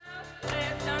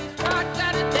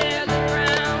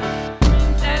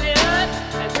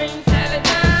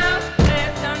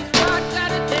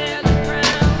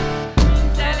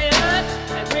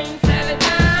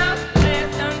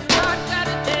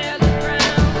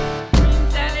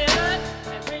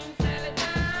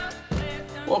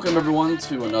Welcome, everyone,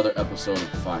 to another episode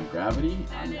of Defying Gravity.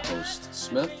 I'm your host,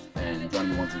 Smith, and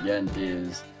joining me once again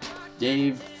is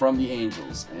Dave from the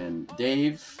Angels. And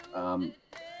Dave,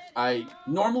 I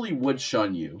normally would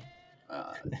shun you,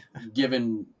 uh,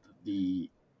 given the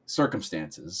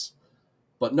circumstances,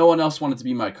 but no one else wanted to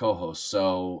be my co-host,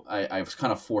 so I was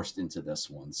kind of forced into this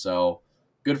one. So,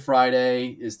 Good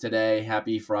Friday is today.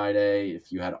 Happy Friday.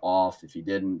 If you had off, if you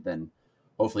didn't, then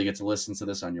hopefully you get to listen to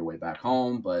this on your way back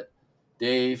home. But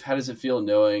Dave, how does it feel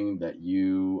knowing that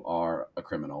you are a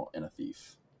criminal and a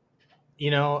thief?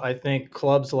 I think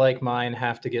clubs like mine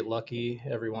have to get lucky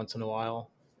every once in a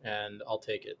while, and I'll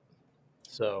take it.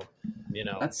 So, you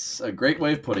know, That's a great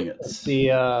way of putting it. it's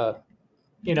those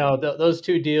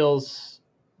two deals,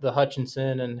 the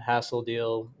Hutchinson and Hassel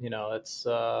deal. It's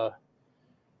the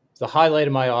highlight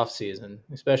of my off season,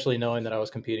 especially knowing that I was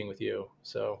competing with you.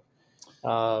 So,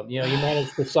 you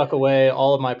managed to suck away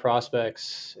all of my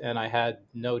prospects, and I had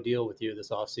no deal with you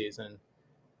this off season,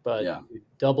 but Yeah. you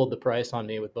doubled the price on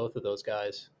me with both of those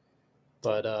guys.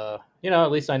 But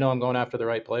at least I know I'm going after the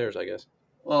right players, I guess.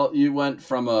 Well, you went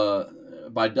from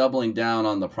by doubling down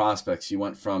on the prospects, you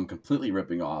went from completely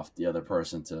ripping off the other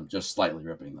person to just slightly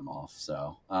ripping them off.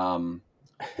 So,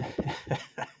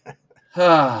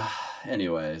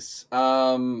 anyways,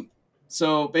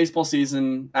 so baseball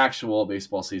season, actual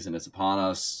baseball season is upon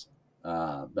us.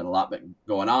 Been a lot been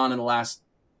going on in the last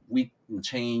week and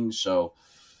change. So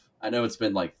I know it's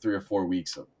been like 3 or 4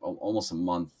 weeks, almost a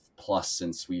month plus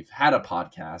since we've had a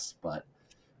podcast, but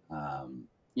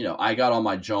I got all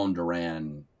my Joan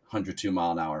Duran 102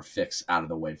 mile an hour fix out of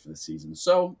the way for the season,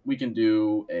 so we can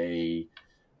do a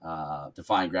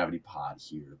Defying Gravity pod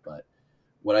here. But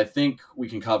what I think we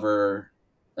can cover,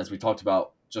 as we talked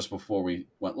about just before we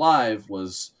went live,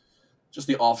 was just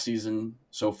the offseason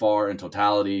so far in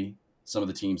totality, some of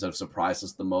the teams that have surprised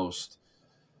us the most,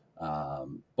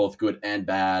 both good and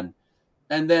bad.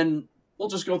 And then we'll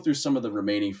just go through some of the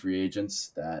remaining free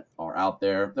agents that are out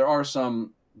there. There are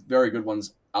some very good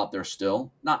ones out there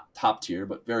still, not top tier,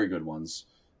 but very good ones.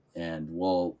 And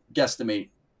we'll guesstimate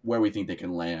where we think they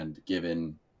can land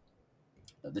given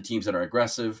the teams that are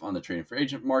aggressive on the trading free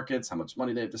agent markets, how much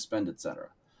money they have to spend, etc.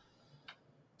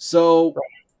 So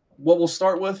what we'll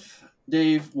start with,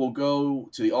 Dave, we'll go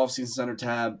to the offseason center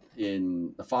tab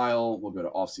in the file. We'll go to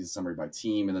offseason summary by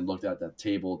team and then look at that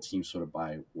table, team sort of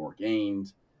by war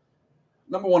gained.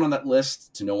 Number one on that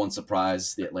list, to no one's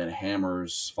surprise, the Atlanta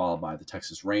Hammers, followed by the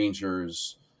Texas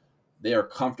Rangers. They are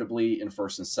comfortably in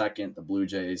first and second. The Blue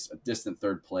Jays, a distant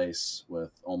third place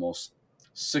with almost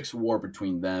 6 WAR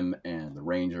between them and the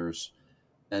Rangers.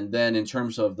 And then in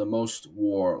terms of the most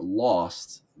WAR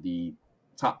lost, the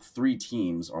top 3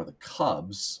 teams are the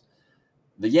Cubs,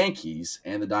 the Yankees,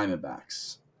 and the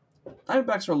Diamondbacks.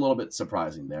 Diamondbacks are a little bit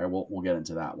surprising there. We'll get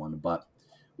into that one. But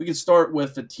we can start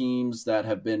with the teams that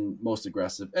have been most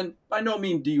aggressive. And by no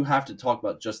means do you have to talk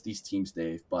about just these teams,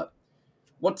 Dave, but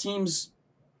what teams,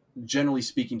 generally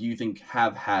speaking, do you think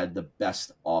have had the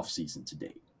best offseason to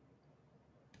date?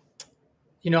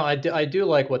 I do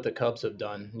like what the Cubs have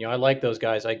done. I like those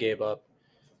guys I gave up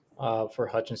for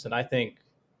Hutchinson. I think,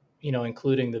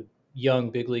 including the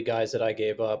young big league guys that I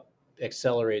gave up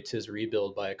accelerates his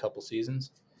rebuild by a couple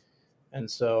seasons. And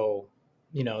so,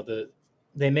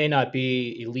 they may not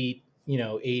be elite,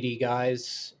 80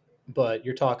 guys, but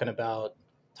you're talking about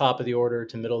top of the order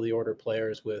to middle of the order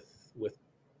players with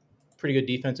pretty good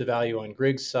defensive value on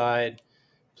Griggs' side,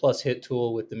 plus hit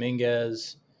tool with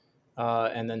Dominguez,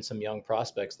 and then some young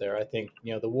prospects there. I think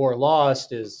the WAR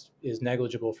lost is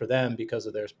negligible for them because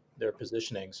of their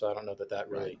positioning. So I don't know that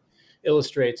really Right.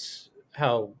 illustrates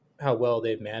how well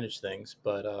they've managed things.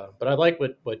 But I like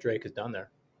what Drake has done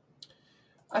there.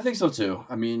 I think so too.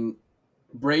 I mean,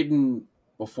 Braden,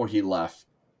 before he left,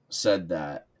 said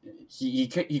that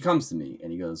he comes to me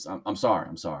and he goes, I'm sorry,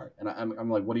 I'm sorry. And I'm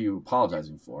like, what are you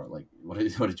apologizing for? Like, what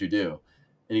did you do?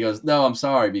 And he goes, no, I'm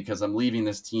sorry because I'm leaving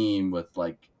this team with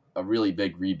like a really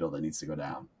big rebuild that needs to go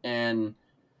down. And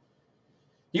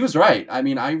he was right. I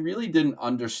mean, I really didn't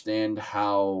understand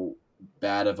how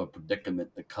bad of a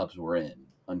predicament the Cubs were in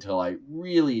until I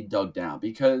really dug down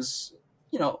because,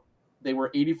 you know, they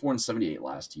were 84 and 78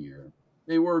 last year.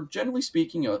 They were, generally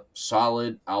speaking, a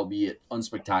solid, albeit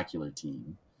unspectacular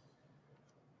team.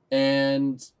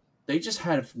 And they just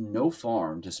had no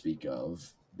farm to speak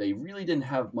of. They really didn't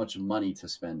have much money to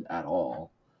spend at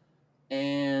all.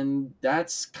 And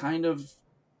that's kind of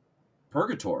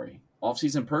purgatory,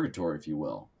 off-season purgatory, if you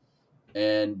will.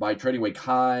 And by trading away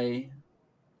Kai,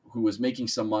 who was making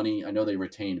some money, I know they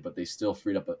retained, but they still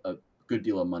freed up a good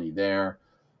deal of money there.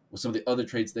 With some of the other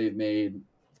trades they've made,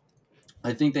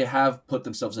 I think they have put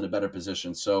themselves in a better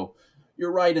position. So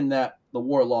you're right in that the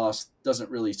war loss doesn't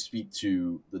really speak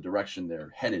to the direction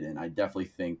they're headed in. I definitely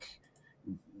think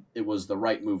it was the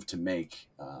right move to make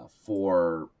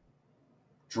for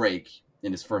Drake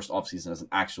in his first offseason as an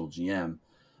actual GM.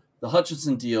 The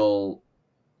Hutchinson deal,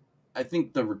 I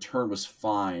think the return was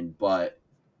fine, but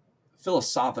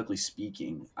philosophically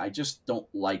speaking, I just don't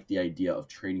like the idea of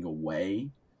trading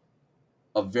away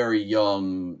a very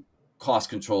young, cost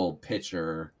controlled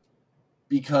pitcher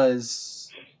because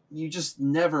you just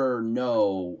never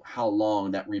know how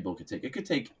long that rebuild could take. It could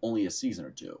take only a season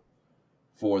or two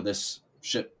for this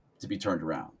ship to be turned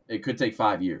around. It could take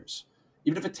 5 years.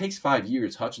 Even if it takes 5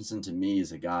 years, Hutchinson to me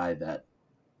is a guy that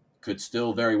could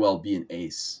still very well be an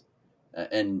ace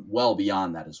and well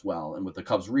beyond that as well. And with the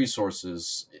Cubs'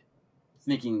 resources,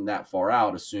 thinking that far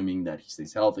out, assuming that he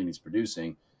stays healthy and he's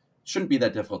producing, shouldn't be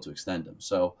that difficult to extend him.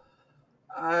 So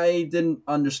I didn't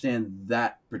understand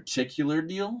that particular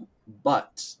deal,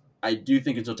 but I do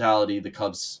think in totality the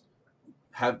Cubs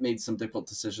have made some difficult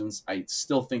decisions. I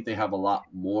still think they have a lot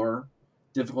more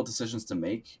difficult decisions to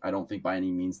make. I don't think by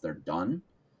any means they're done.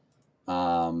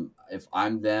 If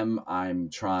I'm them, I'm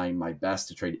trying my best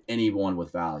to trade anyone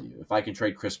with value. If I can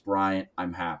trade Chris Bryant,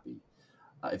 I'm happy.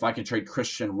 If I can trade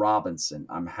Christian Robinson,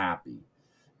 I'm happy.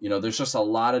 There's just a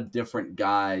lot of different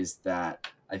guys that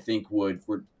I think would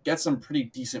get some pretty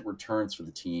decent returns for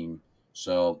the team.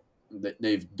 So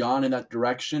they've gone in that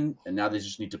direction, and now they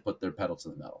just need to put their pedal to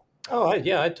the metal.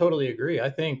 Yeah, I totally agree. I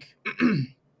think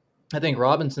I think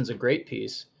Robinson's a great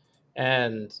piece,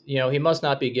 and he must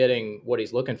not be getting what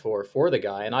he's looking for the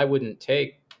guy. And I wouldn't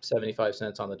take 75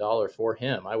 cents on the dollar for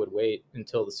him. I would wait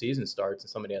until the season starts and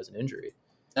somebody has an injury.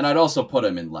 And I'd also put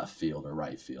him in left field or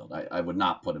right field. I would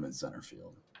not put him in center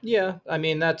field. Yeah, I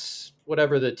mean that's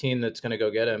whatever the team that's going to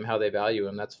go get him, how they value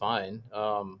him. That's fine.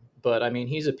 But I mean,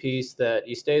 he's a piece that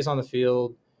he stays on the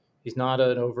field. He's not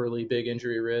an overly big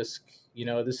injury risk.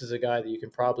 This is a guy that you can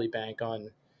probably bank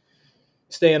on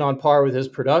staying on par with his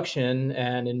production.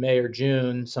 And in May or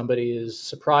June, somebody is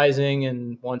surprising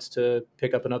and wants to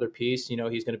pick up another piece. He's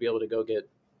going to be able to go get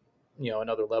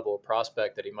another level of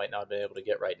prospect that he might not be able to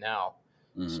get right now.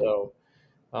 Mm-hmm.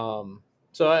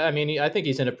 So I mean, I think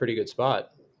he's in a pretty good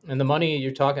spot. And the money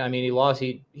you're talking, I mean,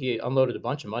 he unloaded a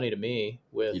bunch of money to me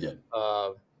with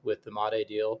the Made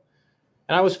deal,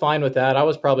 and I was fine with that. I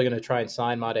was probably going to try and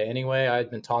sign Made anyway. I'd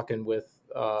been talking with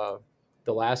the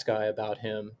last guy about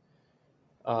him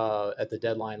at the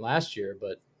deadline last year,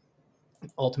 but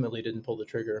ultimately didn't pull the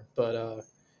trigger. But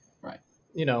right,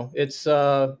 it's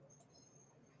I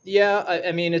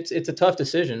mean, it's a tough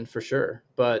decision for sure,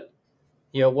 but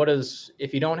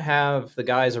if you don't have the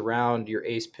guys around your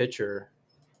ace pitcher,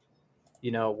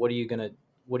 what are you gonna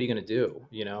do?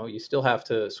 You still have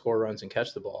to score runs and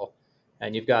catch the ball,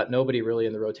 and you've got nobody really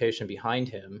in the rotation behind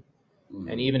him. Mm-hmm.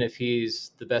 And even if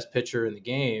he's the best pitcher in the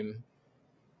game,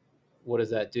 what does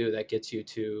that do? That gets you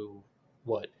to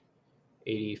what,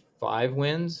 85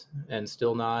 wins, and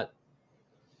still not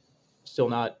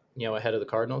ahead of the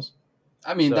Cardinals.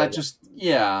 I mean,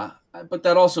 but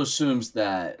that also assumes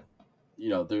that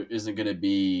there isn't going to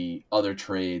be other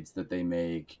trades that they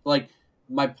make. Like,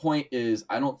 my point is,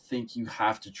 I don't think you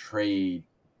have to trade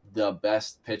the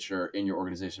best pitcher in your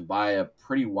organization by a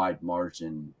pretty wide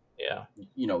margin. Yeah.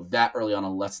 That early on,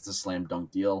 unless it's a slam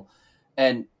dunk deal.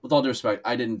 And with all due respect,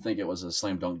 I didn't think it was a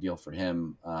slam dunk deal for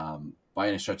him by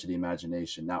any stretch of the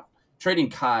imagination. Now, trading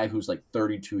Kai, who's like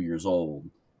 32 years old,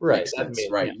 right? Makes sense,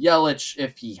 right? Yeah. Yelich,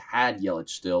 if he had Yelich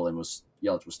still and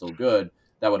Yelich was still good,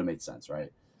 that would have made sense,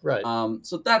 right? Right.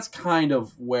 So that's kind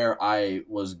of where I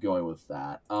was going with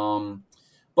that.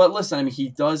 But listen, I mean, he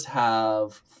does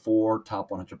have 4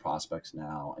 top 100 prospects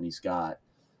now, and he's got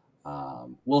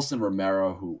Wilson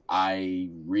Romero, who I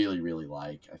really, really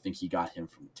like. I think he got him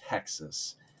from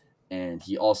Texas. And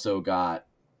he also got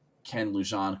Ken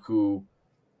Lujan, who,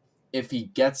 if he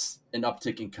gets an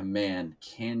uptick in command,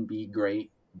 can be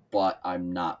great, but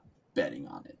I'm not betting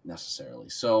on it necessarily.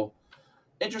 So,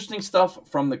 interesting stuff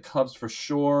from the Cubs for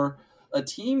sure. A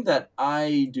team that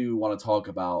I do want to talk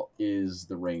about is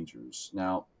the Rangers.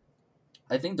 Now,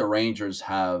 I think the Rangers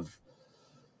have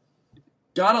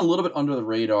gone a little bit under the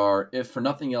radar, if for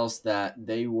nothing else, that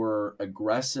they were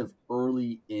aggressive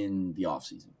early in the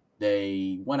offseason.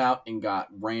 They went out and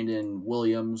got Brandon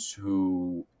Williams,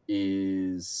 who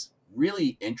is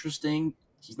really interesting.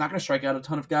 He's not going to strike out a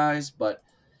ton of guys, but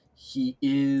he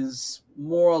is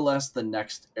more or less the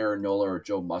next Aaron Nola or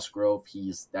Joe Musgrove.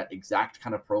 He's that exact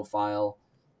kind of profile.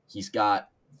 He's got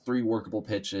 3 workable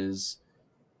pitches.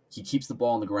 He keeps the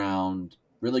ball on the ground,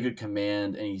 really good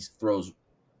command, and he throws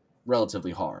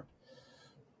relatively hard.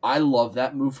 I love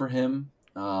that move for him.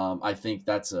 I think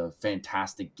that's a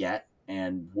fantastic get,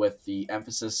 and with the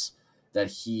emphasis that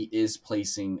he is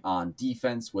placing on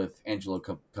defense with Angelo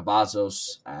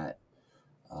Cavazos at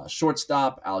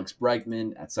shortstop, Alex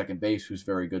Bregman at second base, who's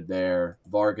very good there.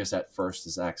 Vargas at first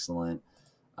is excellent.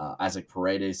 Isaac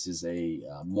Paredes is a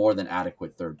more than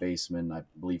adequate third baseman. I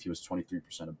believe he was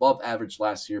 23% above average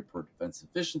last year per defense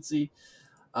efficiency.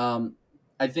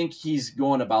 I think he's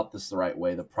going about this the right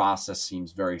way. The process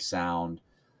seems very sound.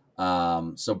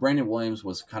 So Brandon Williams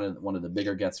was kind of one of the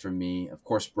bigger gets for me. Of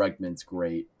course, Bregman's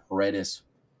great. Paredes,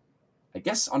 I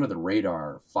guess under the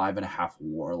radar, 5.5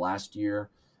 WAR last year.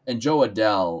 And Joe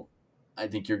Adell, I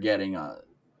think you're getting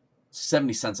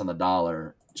 70 cents on the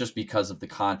dollar just because of the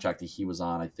contract that he was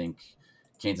on. I think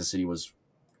Kansas City was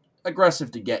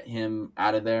aggressive to get him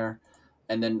out of there.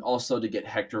 And then also to get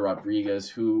Hector Rodriguez,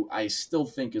 who I still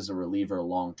think is a reliever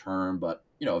long term, but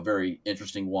a very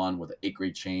interesting one with an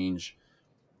 8-grade change.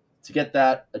 To get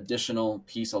that additional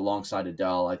piece alongside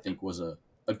Adele, I think was a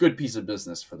good piece of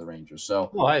business for the Rangers. So,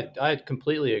 Well, I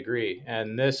completely agree.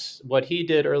 And what he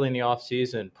did early in the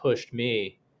offseason pushed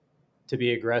me to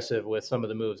be aggressive with some of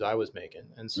the moves I was making.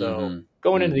 And so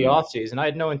going into the offseason, I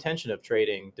had no intention of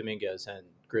trading Dominguez and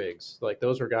Griggs. Like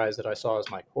those were guys that I saw as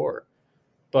my core.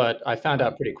 But I found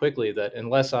out pretty quickly that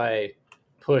unless I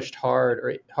pushed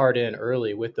hard in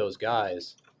early with those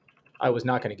guys, I was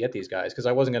not going to get these guys because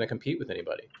I wasn't going to compete with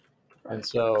anybody. Right. And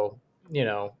so,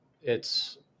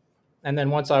 it's and then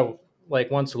once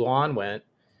Luan went,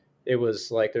 it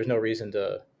was like there's no reason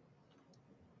to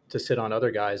sit on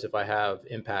other guys if I have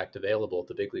impact available at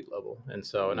the big league level. And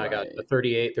so, I got a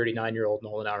 38, 39-year-old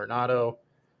Nolan Arenado,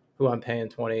 who I'm paying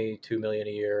 $22 million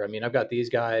a year. I mean, I've got these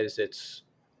guys. It's,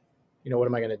 what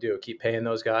am I going to do? Keep paying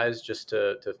those guys just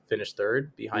to finish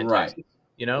third behind Texas?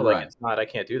 It's not, I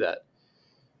can't do that.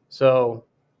 So,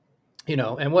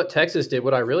 and what Texas did,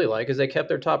 what I really like is they kept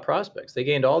their top prospects. They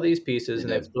gained all these pieces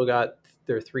and they've still got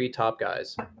their 3 top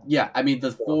guys. Yeah. I mean,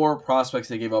 the 4 prospects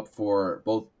they gave up for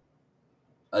both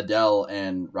Adele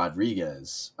and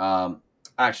Rodriguez.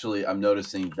 Actually, I'm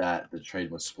noticing that the trade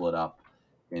was split up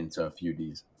into a few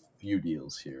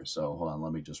deals here. So hold on,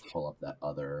 let me just pull up that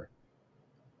other.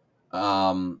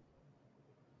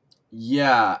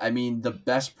 Yeah, I mean the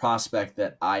best prospect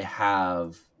that I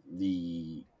have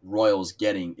the Royals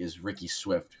getting is Ricky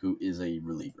Swift, who is a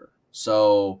reliever.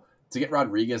 So to get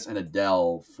Rodriguez and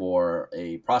Adele for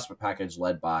a prospect package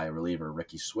led by reliever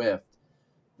Ricky Swift,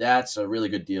 that's a really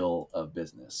good deal of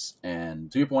business.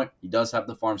 And to your point, he does have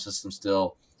the farm system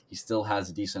still. He still has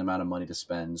a decent amount of money to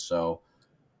spend. So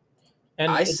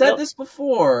And I said this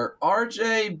before,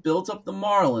 RJ built up the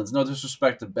Marlins. No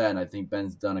disrespect to Ben. I think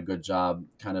Ben's done a good job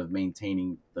kind of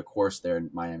maintaining the course there in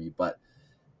Miami. But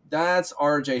that's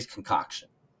RJ's concoction.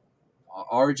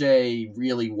 RJ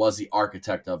really was the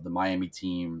architect of the Miami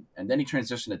team. And then he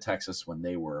transitioned to Texas when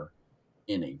they were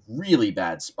in a really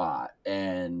bad spot,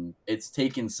 and it's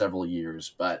taken several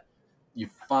years, but you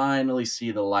finally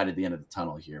see the light at the end of the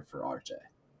tunnel here for RJ.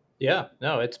 Yeah,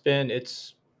 no, it's been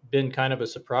kind of a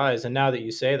surprise. And now that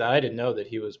you say that, I didn't know that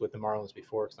he was with the Marlins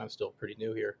before because I'm still pretty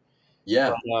new here.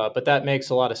 Yeah, but that makes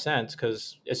a lot of sense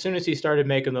because as soon as he started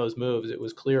making those moves, it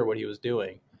was clear what he was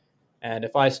doing. And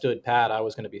if I stood pat, I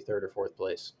was going to be 3rd or 4th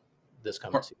place this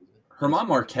coming season. German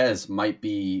Marquez might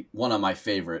be one of my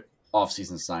favorite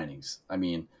offseason signings. I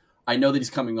mean, I know that he's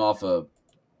coming off a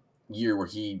year where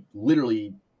he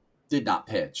literally did not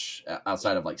pitch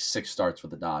outside of like 6 starts with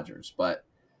the Dodgers, but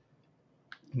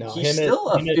no, he's still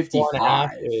a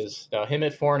 55. Him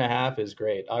at 4.5 is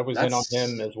great. I was in on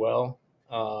him as well.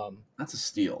 That's a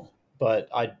steal. But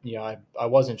I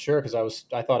wasn't sure because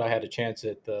I thought I had a chance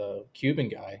at the Cuban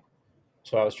guy,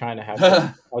 so I was trying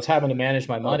to I was having to manage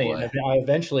my money, and I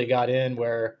eventually got in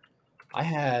where I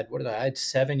had I had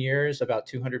 7 years, about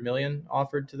 200 million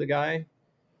offered to the guy.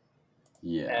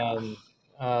 Yeah. And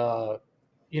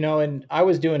and I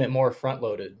was doing it more front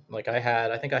loaded. Like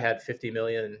I think I had 50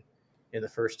 million in the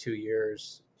first 2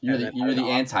 years. You're the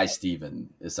anti-Steven,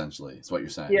 essentially, is what you're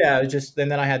saying. Yeah, it was just,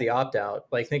 and then I had the opt out,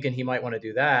 like thinking he might want to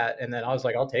do that, and then I was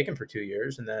like, I'll take him for 2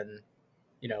 years, and then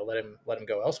let him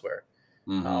go elsewhere,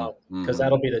 because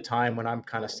that'll be the time when I'm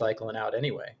kind of cycling out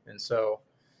anyway. And so,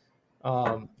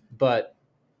 but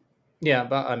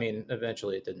I mean,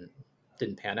 eventually it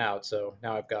didn't pan out. So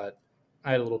now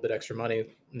I had a little bit extra money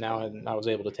now, and I was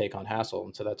able to take on Hassel,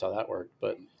 and so that's how that worked.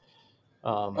 But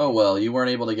oh well, you weren't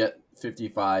able to get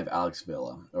 55 Alex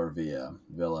Villa or Villa.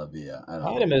 I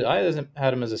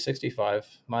had him as a 65.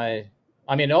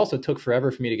 It also took forever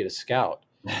for me to get a scout,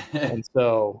 and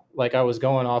so like I was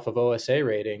going off of OSA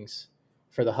ratings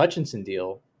for the Hutchinson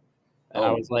deal, And I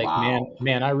Oh was like, wow.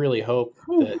 man, I really hope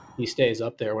Whew. that he stays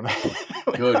up there when when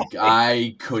I Good. make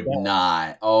I could that.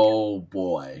 not. Oh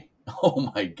boy. Oh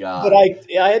my But god.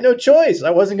 I had no choice. I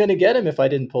wasn't going to get him if I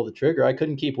didn't pull the trigger. I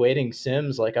couldn't keep waiting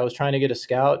Sims. Like I was trying to get a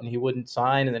scout and he wouldn't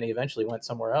sign, and then he eventually went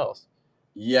somewhere else.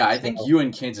 Yeah, And I think so you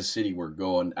and Kansas City were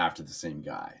going after the same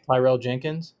guy. Tyrell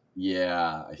Jenkins,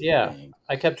 Yeah, I yeah, think.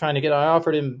 I kept trying to get. I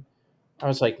offered him. I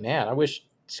was like, man, I wish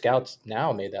scouts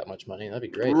now made that much money. That'd be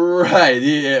great. Right.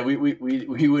 Yeah, we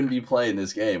wouldn't be playing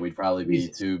this game. We'd probably be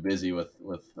He's too busy with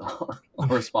our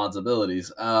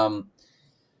responsibilities.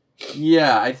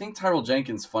 Yeah, I think Tyrell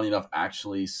Jenkins, funny enough,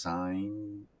 actually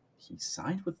signed. He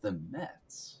signed with the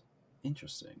Mets.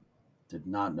 Interesting. Did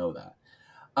not know that.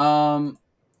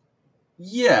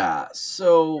 Yeah,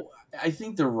 so I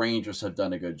think the Rangers have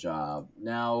done a good job.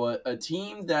 Now, a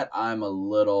team that I'm a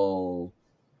little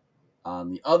on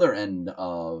the other end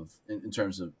of, in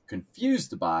terms of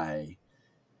confused by,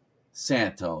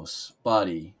 Santos,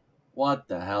 buddy. What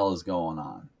the hell is going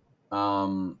on?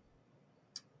 Um,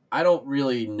 I don't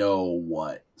really know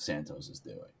what Santos is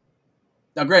doing.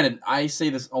 Now, granted, I say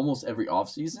this almost every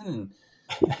offseason,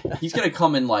 and he's gonna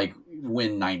come and like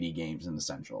win 90 games in the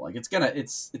Central. Like it's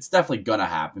definitely gonna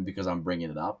happen because I'm bringing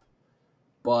it up.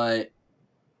 But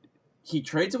he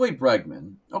trades away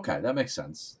Bregman. Okay, that makes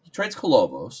sense. He trades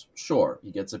Kolovos. Sure,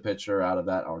 he gets a pitcher out of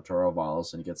that, Arturo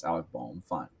Valles, and he gets Alec Bohm.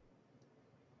 Fine.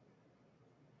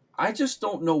 I just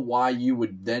don't know why you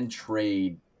would then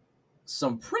trade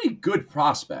some pretty good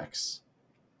prospects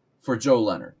for Joe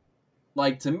Leonard.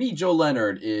 Like, to me, Joe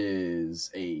Leonard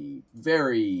is a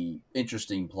very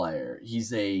interesting player.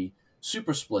 He's a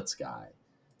super splits guy.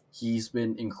 He's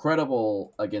been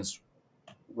incredible against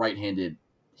right-handed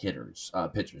pitchers,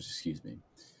 excuse me.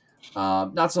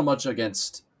 Not so much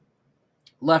against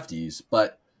lefties,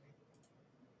 but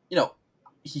you know,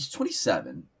 he's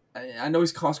 27. I know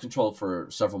he's cost controlled for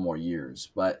several more years,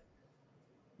 but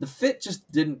the fit just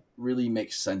didn't really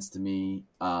make sense to me.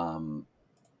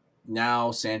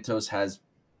 Now Santos has,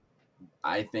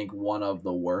 I think, one of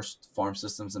the worst farm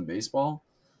systems in baseball.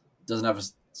 Doesn't have a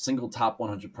single top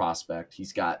 100 prospect.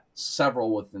 He's got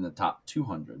several within the top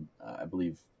 200. I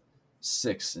believe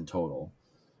 6 in total.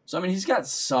 So I mean, he's got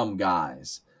some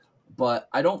guys, but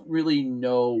I don't really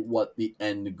know what the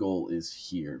end goal is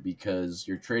here because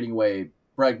you're trading away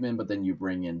Bregman, but then you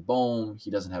bring in Bohm.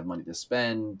 He doesn't have money to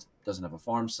spend. Doesn't have a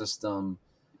farm system.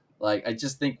 Like, I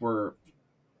just think we're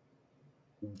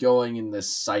going in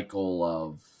this cycle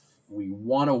of we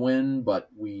want to win, but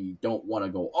we don't want to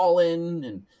go all in.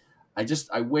 And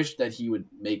I wish that he would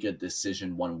make a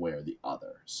decision one way or the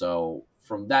other. So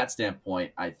from that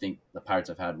standpoint, I think the Pirates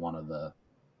have had one of the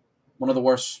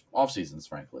worst off seasons,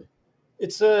 frankly.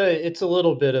 it's a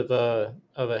little bit of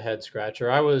a head scratcher.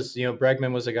 I was,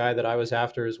 Bregman was a guy that I was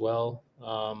after as well.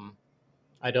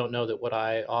 I don't know that what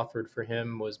I offered for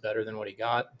him was better than what he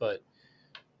got, but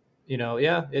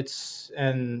yeah,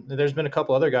 and there's been a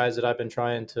couple other guys that I've been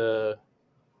trying to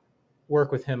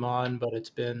work with him on, but it's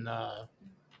been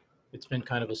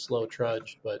kind of a slow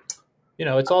trudge. But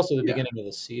it's also the Yeah. beginning of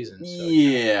the season, so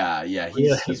Yeah.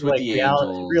 real He's with like the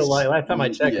real life. Angels. Last time I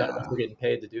checked, none of us Yeah. were getting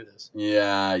paid to do this.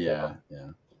 Yeah. So, Yeah. Yeah.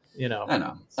 you know, I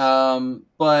know.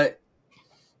 But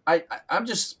I'm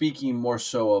just speaking more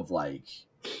so of like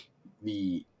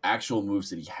the actual moves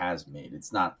that he has made.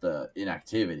 It's not the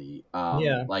inactivity.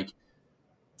 yeah, Like,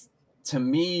 to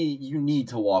me, you need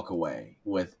to walk away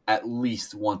with at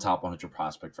least one top 100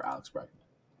 prospect for Alex Bregman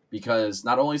because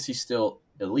not only is he still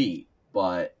elite,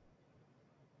 but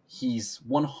he's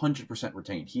 100%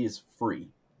 retained. He is free.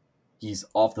 He's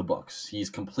off the books. He's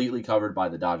completely covered by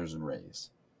the Dodgers and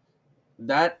Rays.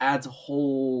 That adds a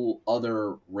whole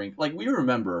other ring. Like, you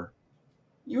remember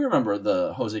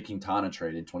the Jose Quintana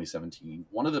trade in 2017.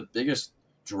 One of the biggest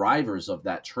drivers of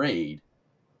that trade,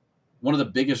 one of the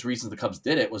biggest reasons the Cubs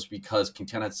did it was because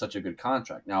Quintana had such a good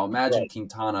contract. Now imagine right,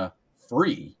 Quintana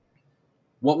free.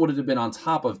 What would it have been on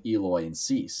top of Eloy and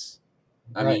Cease?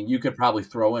 I right, mean, you could probably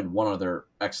throw in one other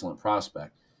excellent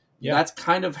prospect. yeah, That's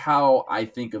kind of how I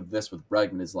think of this with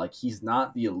Bregman is like he's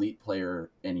not the elite player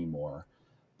anymore,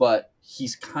 but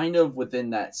he's kind of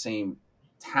within that same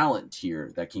talent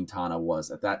tier that Quintana was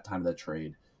at that time of the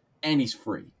trade, and he's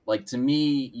free. Like, to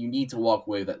me, you need to walk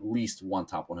away with at least one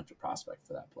top 100 prospect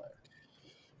for that player.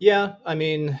 yeah. I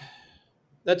mean,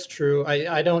 that's true.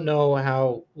 I don't know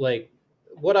how like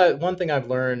one thing I've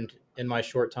learned in my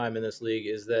short time in this league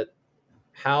is that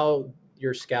how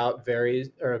your scout varies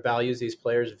or values these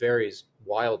players varies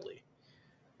wildly.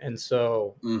 And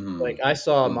so, Mm-hmm. like, I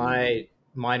saw Mm-hmm. my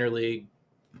minor league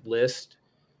list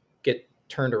get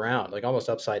turned around, like almost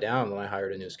upside down when I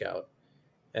hired a new scout.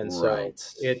 And so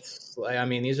Right. it's like, I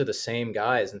mean, these are the same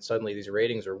guys, and suddenly these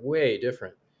ratings are way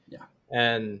different. Yeah.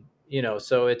 And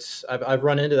so I've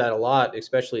run into that a lot,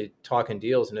 especially talking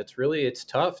deals, and it's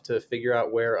tough to figure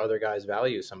out where other guys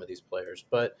value some of these players.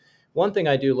 But one thing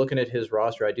I do, looking at his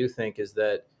roster, I do think is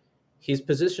that he's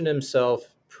positioned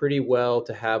himself pretty well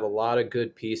to have a lot of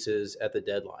good pieces at the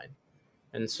deadline.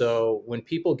 And so when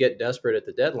people get desperate at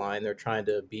the deadline, they're trying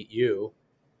to beat you.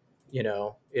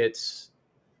 It's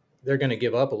they're going to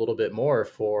give up a little bit more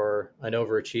for an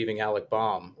overachieving Alec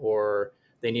Baum, or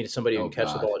they need somebody who Oh can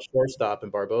catch the God. ball at shortstop,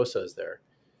 and Barbosa is there.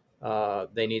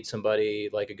 They need somebody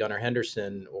like a Gunnar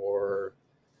Henderson, or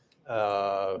who's the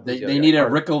other They guy? need a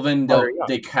Rickelvin Carter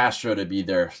De Castro to be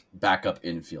their backup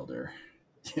infielder.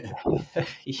 Young.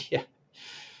 Yeah,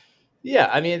 yeah.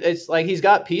 I mean, it's like he's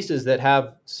got pieces that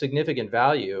have significant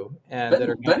value and that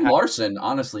are going to Ben have. Larson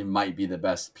honestly might be the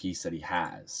best piece that he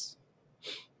has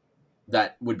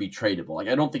that would be tradable. Like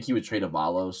I don't think he would trade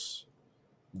Avalos.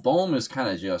 Bohm is kind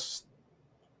of just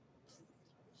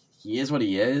he is what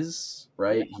he is, Yeah,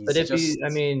 right? but He's if he, I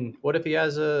just mean, what if he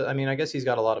has a? I mean, I guess he's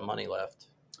got a lot of money left.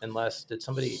 Unless did he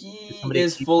somebody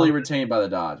is keep fully some? retained by the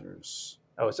Dodgers.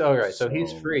 Oh, so all right. So he's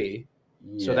So free.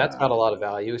 So that's yeah, got a lot of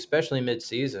value, especially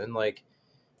mid-season. Like,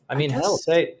 I I mean, hell, guess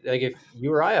say like if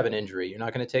you or I have an injury, you're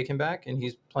not going to take him back, and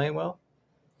he's playing well.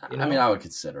 You I mean know, I would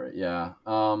consider it, yeah.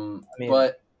 I mean,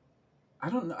 But I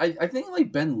don't know. I think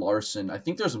like Ben Larson, I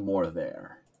think there's more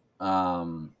there.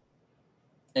 Um,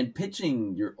 and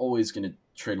pitching, you're always going to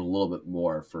trade a little bit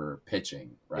more for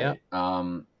pitching, yeah,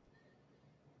 right?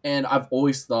 And I've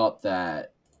always thought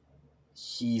that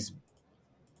he's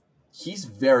he's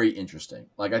very interesting.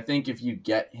 Like I think if you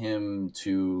get him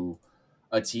to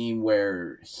a team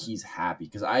where he's happy,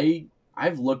 because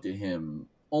I've looked at him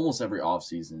almost every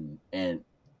offseason, and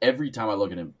every time I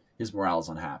look at him, his morale is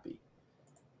unhappy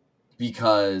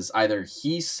because either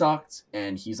he sucked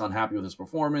and he's unhappy with his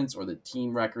performance, or the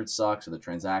team record sucks, or the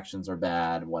transactions are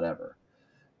bad, whatever.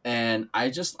 And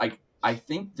I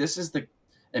think this is the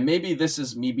and maybe this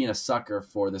is me being a sucker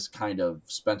for this kind of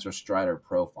Spencer Strider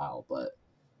profile, but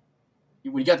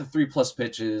when you got the 3+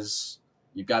 pitches,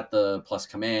 you got the plus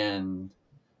command,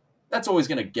 that's always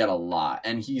gonna get a lot.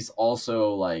 And he's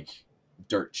also like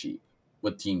dirt cheap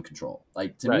with team control.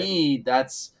 Like to right. me,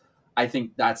 I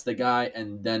think that's the guy,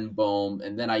 and then Bohm,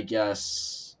 and then I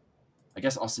guess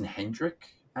Austin Hendrick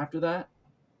after that,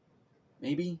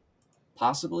 maybe,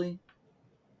 possibly.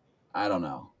 I don't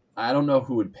know. I don't know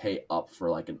who would pay up for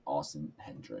like an Austin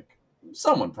Hendrick.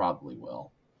 Someone probably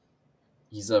will.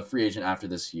 He's a free agent after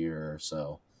this year,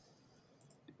 so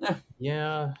eh.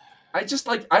 Yeah, I just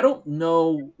like I don't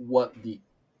know what the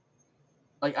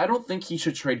like. I don't think he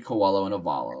should trade Coelho and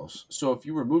Avalos. So if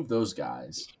you remove those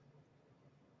guys,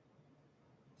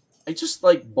 I just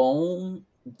like Bone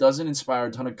doesn't inspire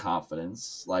a ton of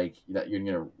confidence. Like that you're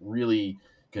gonna get a really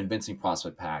convincing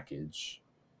prospect package.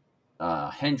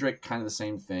 Hendrick kind of the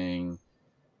same thing.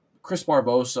 Chris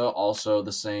Barbosa also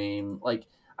the same. Like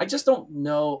I just don't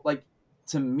know. Like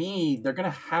to me, they're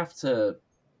gonna have to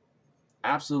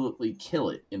absolutely kill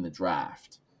it in the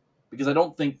draft because I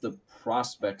don't think the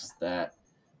prospects that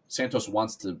Santos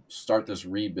wants to start this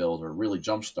rebuild or really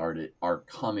jumpstart it are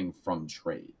coming from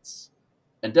trades,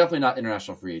 and definitely not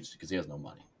international free agency because he has no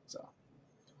money. So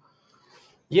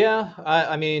yeah.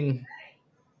 I mean,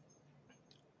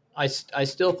 I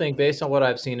still think based on what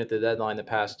I've seen at the deadline the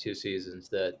past 2 seasons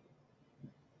that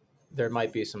there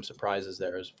might be some surprises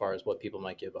there as far as what people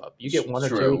might give up. You get one or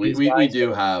two true, of these we guys do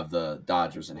that, have the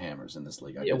Dodgers and Hammers in this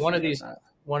league. I yeah, did forget that.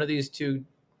 one of these two,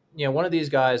 one of these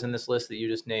guys in this list that you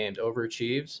just named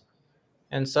overachieves,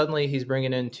 and suddenly he's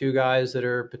bringing in two guys that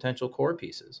are potential core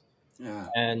pieces, Yeah.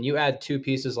 and you add two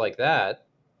pieces like that,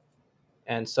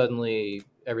 and suddenly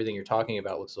everything you're talking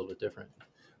about looks a little bit different.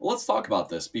 Well, let's talk about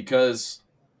this because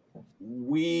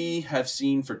we have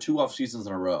seen for 2 off seasons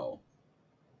in a row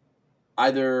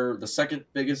either the second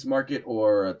biggest market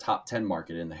or a top 10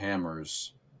 market in the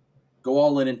Hammers go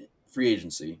all in free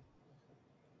agency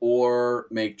or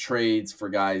make trades for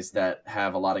guys that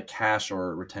have a lot of cash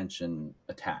or retention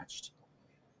attached.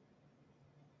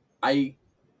 I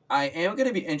I am going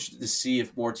to be interested to see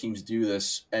if more teams do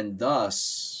this, and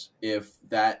thus if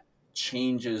that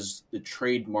changes the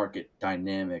trade market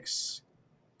dynamics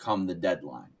come the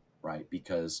deadline, right?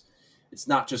 Because it's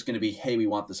not just going to be, hey, we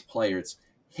want this player. It's,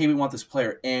 hey, we want this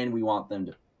player, and we want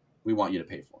you to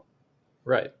pay for him.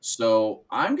 Right. So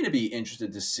I'm going to be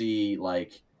interested to see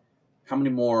like how many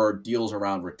more deals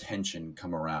around retention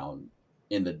come around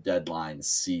in the deadline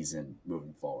season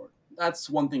moving forward. That's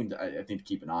one thing that I think to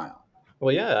keep an eye on.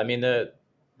 Well, yeah. I mean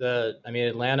I mean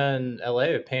Atlanta and LA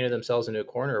have painted themselves into a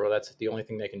corner where that's the only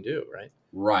thing they can do, right?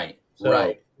 Right, So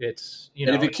right. it's And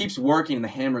if it keeps working and the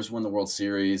Hammers win the World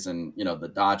Series and,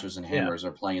 the Dodgers and yeah, Hammers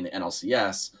are playing in the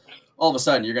NLCS, all of a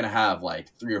sudden you're going to have like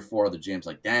 3 or 4 other gyms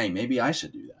like, dang, maybe I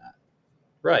should do that.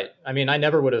 right. I mean, I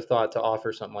never would have thought to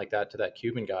offer something like that to that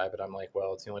Cuban guy, but I'm like,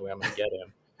 well, it's the only way I'm going to get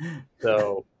him.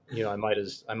 So I might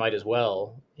as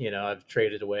well. I've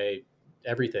traded away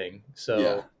everything, Yeah.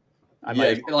 so I might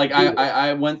Yeah, as well like do it.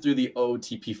 I went through the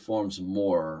OTP forums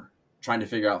more trying to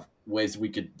figure out ways we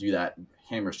could do that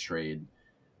Hammers trade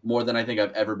more than I think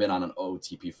I've ever been on an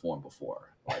OTP forum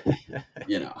before. Like,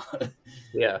 you know.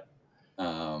 Yeah,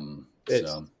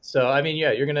 it's So so. I mean,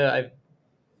 yeah, you're gonna.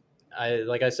 I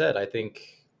like I said, I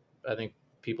think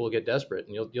people will get desperate,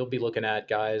 and you'll be looking at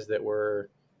guys that were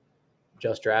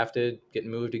just drafted,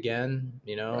 getting moved again.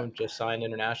 right. Just signed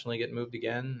internationally, getting moved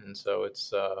again, and so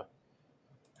it's.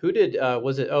 Who did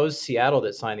was it? Oh, it was Seattle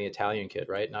that signed the Italian kid,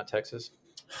 right? Not Texas.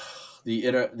 The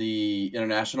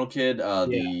international kid, Yeah.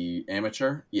 the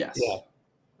amateur, Yeah. yes.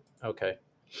 Okay.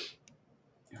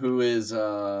 Who is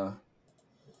I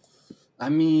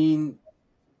mean,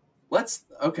 let's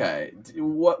okay.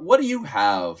 What do you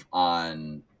have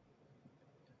on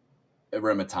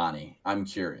Rematani? I'm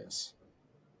curious.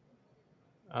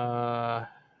 Uh,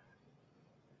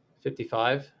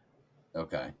 55.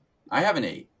 Okay. I have an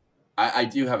 8. I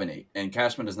do have an 8 and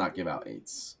Cashman does not give out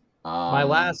 8s. My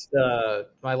last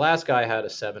guy had a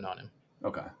 7 on him.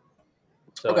 Okay.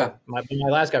 Okay. So my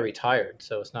last guy retired.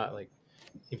 So it's not like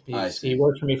I he see.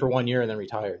 worked for me for 1 year and then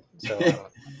retired. So I don't.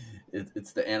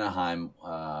 It's the Anaheim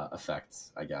effect,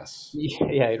 I guess.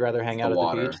 Yeah, he'd rather It's hang the out at the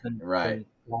beach water. than Right.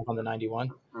 walk on the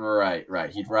 91. Right, right.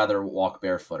 He'd rather walk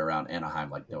barefoot around Anaheim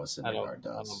like Noah I don't Syndergaard I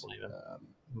don't does. blame him.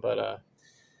 But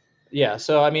yeah.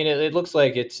 So I mean, it looks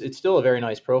like it's still a very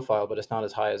nice profile, but it's not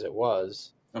as high as it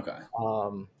was. Okay.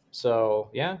 So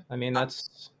yeah, I mean I,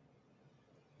 that's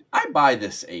I buy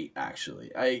this 8,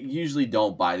 actually. I usually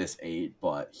don't buy this 8,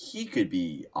 but he could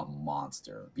be a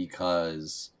monster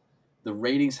because the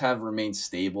ratings have remained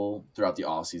stable throughout the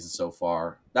offseason so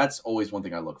far. That's always one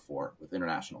thing I look for with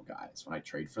international guys when I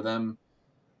trade for them.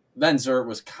 Venzer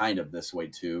was kind of this way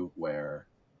too, where,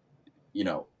 you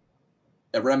know,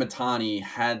 Rematani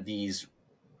had these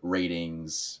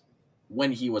ratings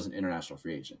when he was an international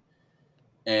free agent.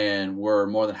 And we're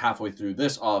more than halfway through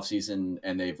this offseason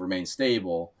and they've remained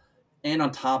stable. And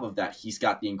on top of that, he's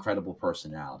got the incredible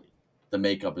personality. The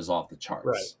makeup is off the right.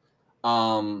 charts.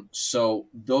 So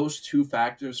those two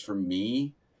factors for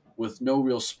me, with no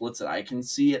real splits that I can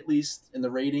see at least in the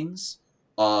ratings,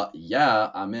 yeah,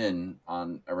 I'm in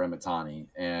on Arematani.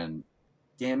 And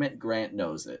damn it, Grant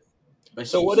knows it. But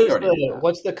So he already knew that.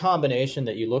 what's the combination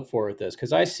that you look for with this?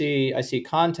 Because I see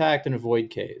contact and avoid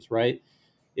Ks, right?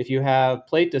 If you have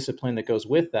plate discipline that goes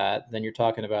with that, then you're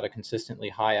talking about a consistently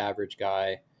high average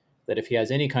guy that if he has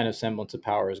any kind of semblance of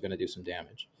power is going to do some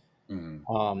damage. Mm.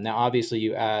 Now, obviously,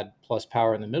 you add plus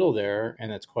power in the middle there, and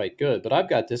that's quite good. But I've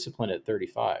got discipline at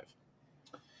 35.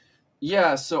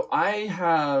 Yeah, so I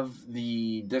have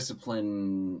the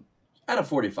discipline at a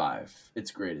 45.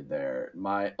 It's graded there.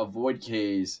 My avoid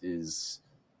Ks is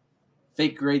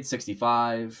fake grade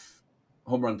 65,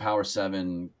 home run power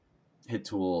 7, hit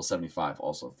tool 75,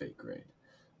 also fake grade.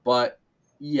 But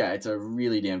yeah, it's a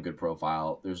really damn good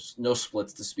profile. There's no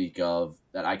splits to speak of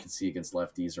that I can see against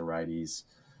lefties or righties.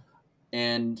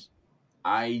 And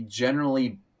I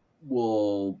generally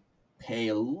will pay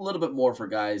a little bit more for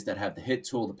guys that have the hit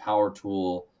tool, the power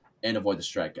tool, and avoid the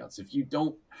strikeouts. If you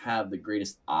don't have the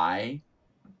greatest eye,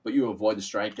 but you avoid the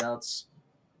strikeouts,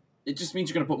 it just means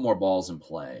you're going to put more balls in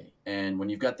play. And when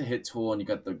you've got the hit tool and you've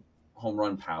got the home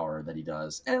run power that he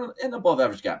does, and above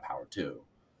average gap power too,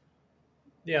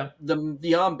 Yeah.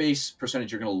 the on base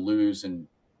percentage you're going to lose in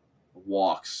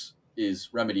walks is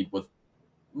remedied with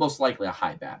most likely a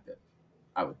high BABIP.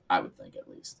 I would think at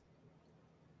least.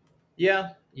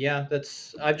 Yeah. Yeah.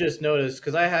 That's, I've just noticed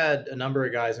because I had a number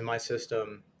of guys in my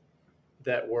system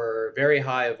that were very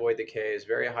high avoid the Ks,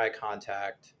 very high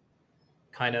contact,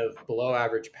 kind of below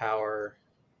average power,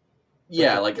 but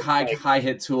Yeah, like like high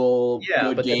hit tool,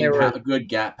 yeah, but then they were good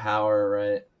gap power,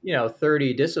 right?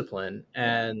 30 discipline,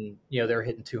 Yeah, and they're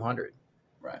hitting 200,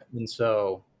 right. and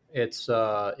so it's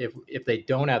if they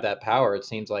don't have that power, it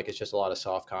seems like it's just a lot of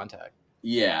soft contact,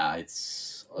 Yeah, and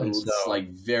it's so like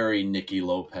very Nicky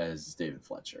Lopez, David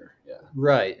Fletcher. Yeah,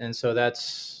 right, and so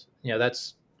that's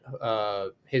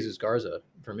Jesus Garza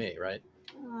for me, right?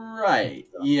 right.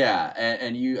 Yeah,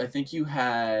 and you, I think you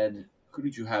had, who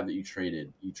did you have that you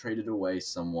traded? You traded away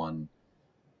someone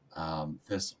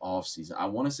this offseason. I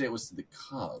want to say it was to the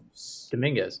Cubs.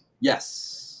 Dominguez,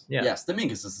 Yes, yeah. yes.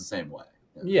 Dominguez is the same way.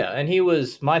 Yeah. Yeah, and he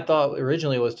was my thought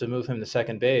originally was to move him to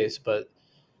second base, but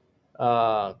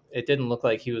it didn't look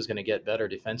like he was going to get better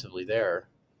defensively there.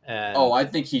 Oh, And I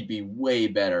think he'd be way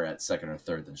better at second or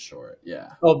third than short.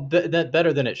 Yeah. that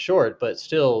better than at short, but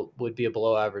still would be a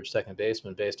below average second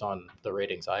baseman based on the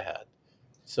ratings I had.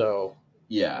 So,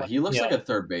 Yeah, like, he looks you like know, a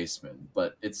third baseman,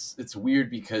 but it's weird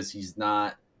because he's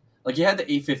not like he had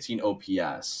the 815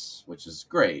 OPS, which is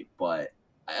great, but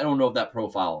I don't know if that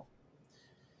profile.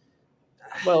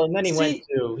 well, and then See,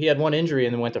 he had one injury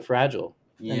and then went to fragile.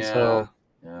 And yeah, so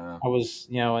yeah, I was,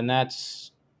 and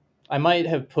I might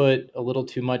have put a little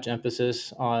too much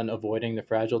emphasis on avoiding the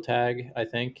fragile tag, I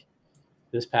think,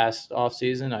 this past off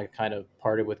season. I kind of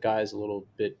parted with guys a little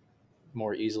bit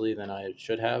more easily than I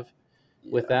should have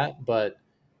with yeah, that. But,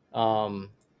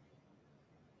 um,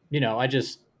 I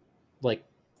just like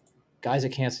guys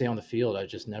that can't stay on the field. I've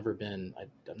just never been,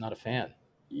 I'm not a fan,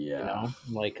 yeah.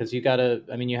 like, cause you gotta,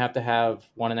 I mean, you have to have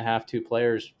one and a half, two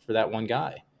players for that one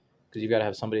guy. Cause you got to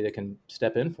have somebody that can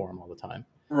step in for him all the time.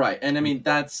 Right, and I mean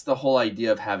that's the whole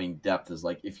idea of having depth is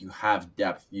like if you have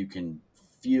depth, you can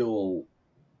feel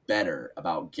better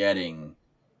about getting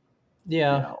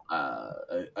Yeah. a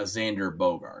Xander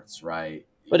Bogarts, right?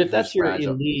 But Who's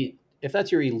fragile. if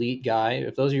that's your elite guy,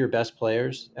 if those are your best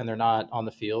players and they're not on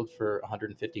the field for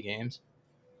 150 games,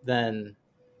 then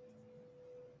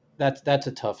that's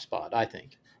a tough spot, I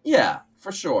think. Yeah,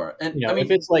 for sure. And I If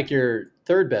mean, it's like your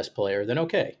third best player, then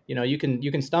okay. You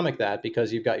can stomach that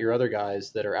because you've got your other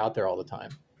guys that are out there all the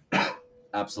time.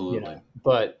 absolutely.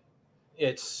 But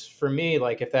it's for me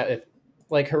like if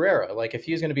like Herrera, like if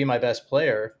he's going to be my best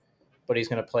player, but he's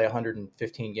going to play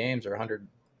 115 games or 100,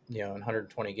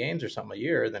 120 games or something a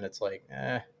year, then it's like,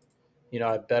 I'm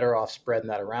better off spreading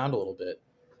that around a little bit.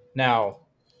 Now,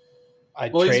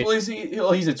 I'd Well, trade.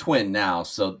 he's a twin now,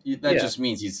 so that Yeah, just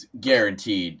means he's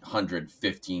guaranteed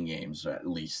 115 games at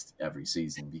least every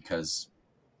season because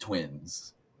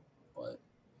twins. But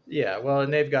yeah. Well,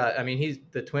 and they've got. I mean,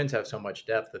 the Twins have so much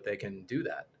depth that they can do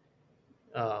that.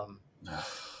 Um,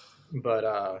 but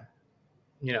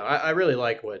I really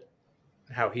like what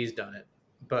how he's done it.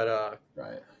 But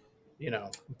right. you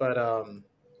know, but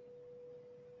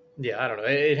yeah, I don't know.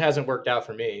 It hasn't worked out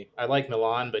for me. I like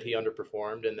Milan, but he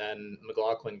underperformed, and then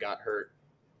McLaughlin got hurt,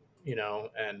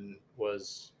 and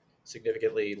was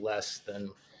significantly less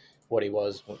than what he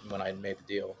was when I made the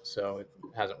deal. So it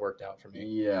hasn't worked out for me.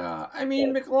 Yeah, I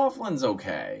mean But McLaughlin's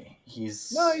okay.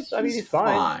 no, I mean, He's he's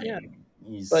fine. Yeah, fine.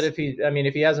 but He's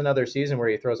if he has another season where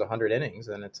he throws 100 innings,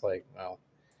 then it's like, well,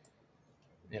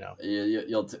 you know,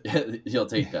 you'll you'll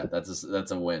take that.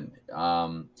 That's a win.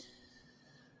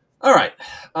 All right.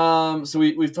 So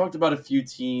we've talked about a few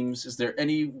teams. Is there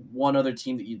any one other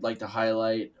team that you'd like to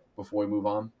highlight before we move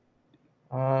on?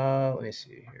 let me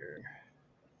see here.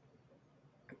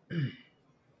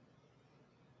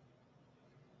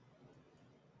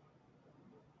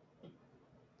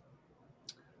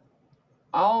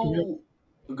 I'll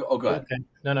go ahead. Okay,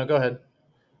 no, go ahead.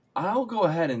 I'll go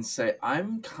ahead and say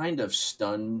I'm kind of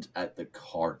stunned at the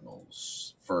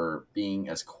Cardinals for being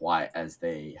as quiet as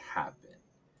they have been.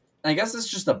 And I guess it's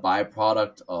just a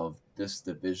byproduct of this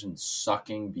division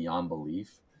sucking beyond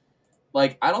belief.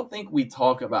 Like, I don't think we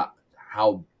talk about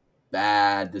how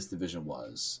bad this division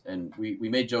was. And we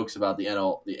made jokes about the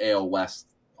AL West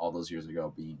all those years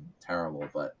ago being terrible,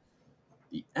 but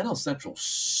the NL Central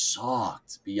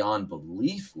sucked beyond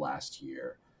belief last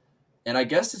year. And I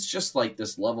guess it's just like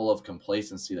this level of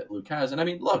complacency that Luke has. And I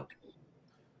mean, look,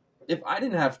 if I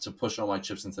didn't have to push all my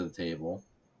chips into the table,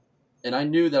 and I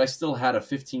knew that I still had a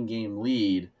 15 game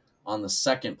lead on the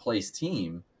second place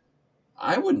team,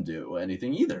 I wouldn't do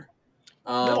anything either.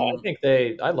 No, Um,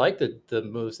 I like the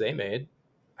moves they made.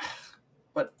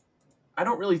 but I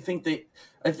don't really think they.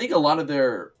 I think a lot of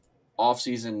their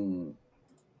offseason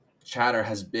chatter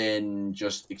has been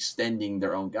just extending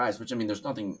their own guys, which I mean, there's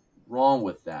nothing wrong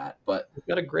with that. But They've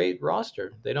got a great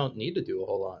roster. They don't need to do a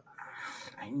whole lot.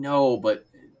 I know, but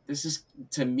this is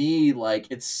to me like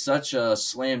it's such a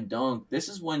slam dunk. This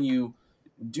is when you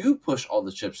do push all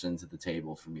the chips into the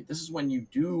table for me. This is when you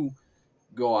do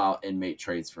go out and make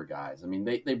trades for guys. I mean,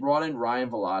 they brought in Ryan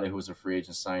Velada, who was a free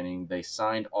agent signing. They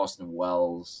signed Austin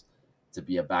Wells to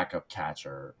be a backup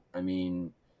catcher. I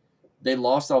mean, they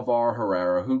lost Alvaro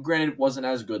Herrera, who granted wasn't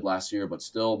as good last year, but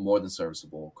still more than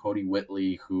serviceable. Cody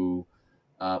Whitley, who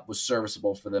was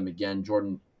serviceable for them again.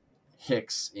 Jordan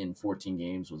Hicks in 14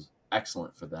 games was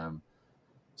excellent for them.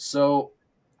 So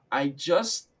I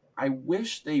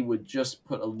wish they would just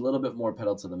put a little bit more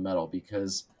pedal to the metal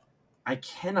because I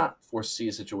cannot foresee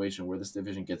a situation where this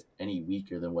division gets any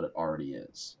weaker than what it already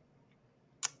is.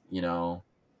 You know,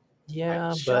 I Yeah,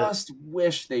 but just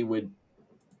wish they would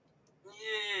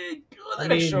go I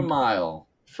that extra mean, mile.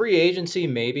 free agency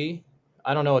maybe,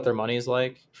 I don't know what their money is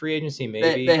like. Free agency, They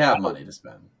maybe. have money to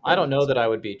spend. They I have don't money to know that spend. I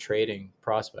would be trading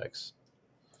prospects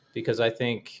because I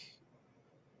think,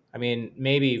 I mean,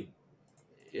 maybe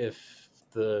if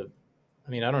I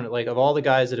mean, I don't know, like of all the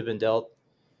guys that have been dealt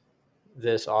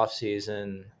this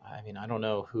offseason, I mean, I don't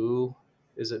know who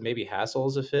is it. Maybe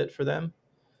Hassel's a fit for them, I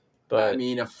but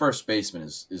mean, a first baseman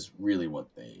is really what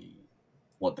they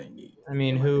need, I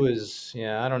mean, in my who opinion. is?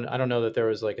 Yeah, I don't know that there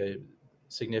was like a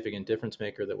significant difference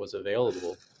maker that was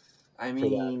available I for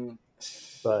them. mean,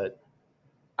 But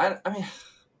I mean,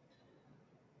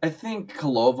 I think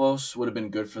Kolovos would have been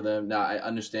good for them. Now I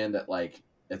understand that like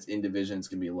it's in division, it's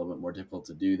gonna be a little bit more difficult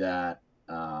to do that.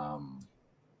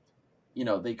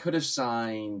 They could have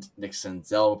signed Nick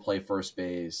Senzel to play first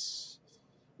base.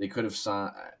 They could have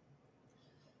signed.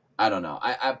 I don't know.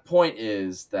 Point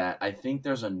is that I think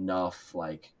there's enough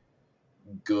like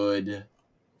good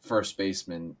first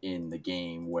basemen in the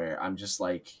game where I'm just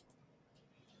like,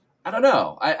 I don't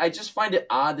know. I just find it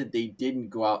odd that they didn't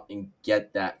go out and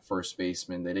get that first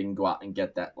baseman. They didn't go out and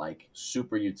get that like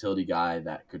super utility guy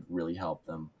that could really help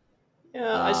them.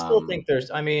 yeah, I still Um, think there's.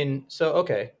 I mean, so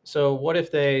okay, so what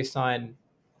if they sign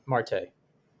Marte?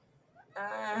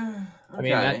 I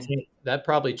mean, okay. that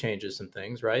probably changes some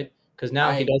things, right? Because now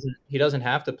I he doesn't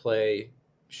have to play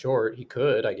short. He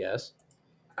could, I guess,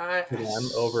 I for them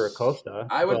over Acosta,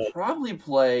 I would but probably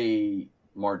play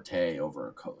Marte over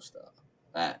Acosta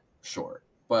at short,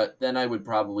 but then I would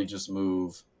probably just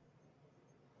move.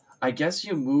 I guess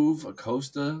you move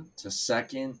Acosta to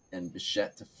second and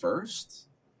Bichette to first,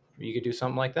 you could do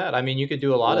something like that. I mean, you could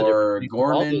do a lot of different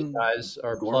or things. All those guys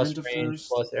are Gorman plus to range, first.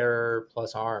 plus error,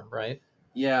 plus arm, right?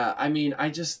 Yeah, I mean,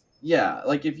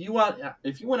 like if you went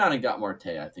out and got Marte,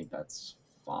 I think that's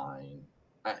fine.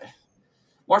 I,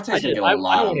 Marte's gonna get a I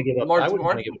lot don't of want to give up. I wouldn't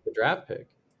want to give up the draft pick.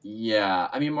 Yeah,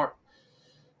 I mean,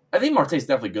 I think Marte's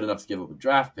definitely good enough to give up a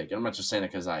draft pick, and I'm not just saying it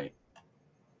because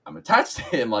I'm attached to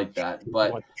him like that, You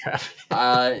but want the draft pick.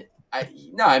 uh,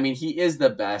 no, I mean he is the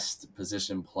best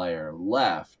position player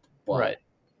left, Right.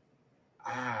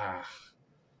 but ah,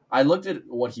 I looked at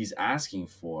what he's asking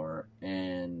for,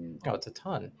 and Oh, it's a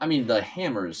ton. I mean the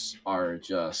hammers are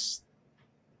just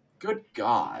good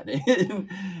God,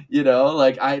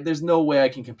 like there's no way I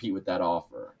can compete with that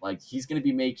offer. Like he's going to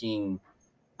be making,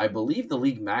 I believe, the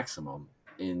league maximum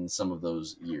in some of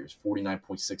those years,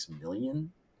 49.6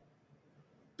 million,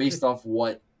 based Good off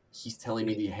what he's telling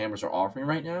me grief. the hammers are offering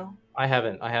right now. I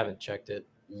haven't checked it,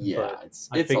 Yeah, but it's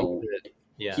I it's figured a that.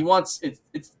 he Yeah. wants it's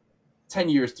 10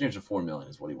 years, 304 million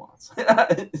is what he wants.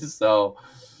 So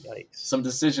Yikes. some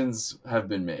decisions have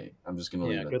been made. I'm just gonna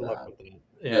leave Yeah. it at Good luck that. with that.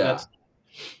 Yeah. Yeah. That's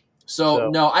So so.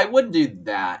 no, I wouldn't do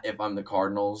that if I'm the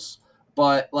Cardinals.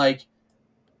 But like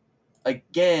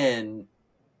again,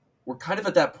 we're kind of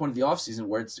at that point of the offseason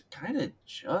where it's kind of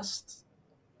just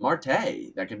Marte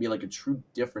that can be like a true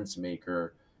difference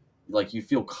maker. Like you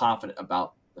feel confident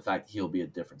about the fact that he'll be a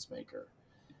difference maker.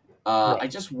 I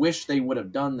Right. just wish they would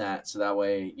have done that so that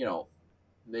way,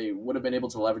 they would have been able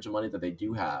to leverage the money that they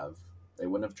do have. They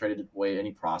wouldn't have traded away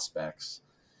any prospects,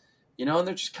 and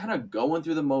they're just kind of going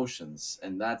through the motions,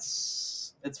 and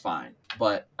it's fine.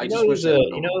 But I just wish they would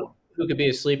have known You a little know more. who could be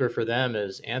a sleeper for them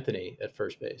is Anthony at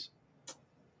first base.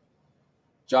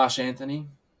 Josh Anthony,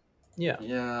 Yeah.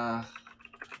 yeah,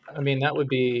 I mean, that would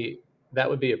be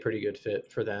a pretty good fit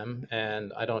for them,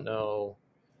 and I don't know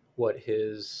what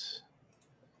his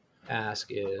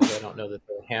ask is. I don't know that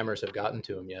the Hammers have gotten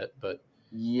to him yet, but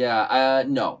yeah.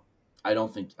 No, I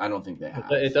don't think they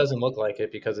have. it doesn't look like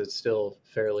it because it's still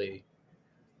fairly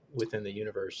within the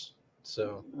universe.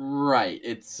 So Right,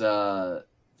 it's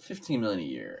 15 million a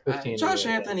year. 15 a Josh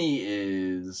year. Anthony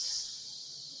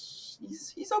is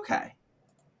he's okay.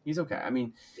 He's okay. I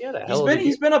mean, Yeah, yeah, the he's hell of been a year.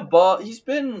 he's been above. He's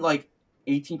been like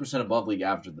 18% above league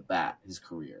average at the bat his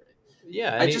career.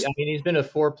 Yeah, I and I just mean, he's been a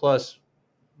 4+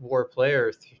 WAR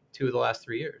player 2 of the last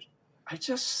 3 years. I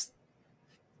just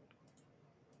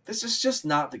this is just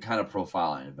not the kind of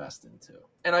profile I invest into.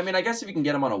 And I mean, I guess if you can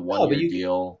get him on a one No, but year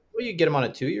deal you get him on a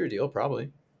 2-year deal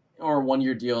probably. or a 1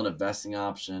 year deal and a vesting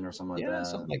option or something like Yeah, that.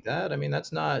 something like that. I mean,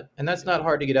 that's not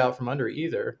hard to get out from under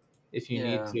either if you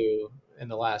need Yeah, to in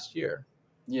the last year.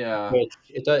 yeah. Which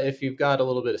it does, if you've got a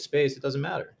little bit of space, it doesn't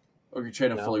matter. Or you trade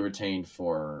You him know, fully retained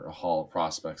for a haul of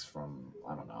prospects from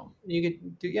I don't know, you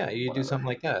could do yeah, you could do whatever. something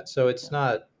like that. So Yeah. it's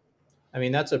not. I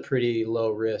mean, that's a pretty low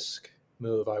risk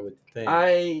move, I would think.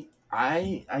 I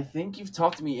think you've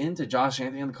talked me into Josh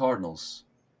Anthony and the Cardinals.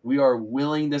 We are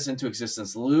willing this into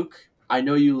existence. Luke, I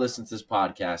know you listen to this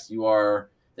podcast. You are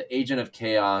the agent of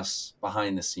chaos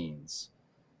behind the scenes.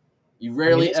 You I mean,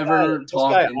 rarely ever this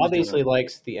talk guy into obviously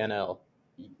likes the NL.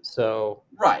 So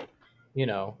right.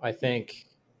 I think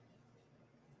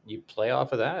you play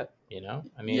off of that.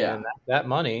 I mean, Yeah. and that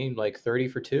money, like 30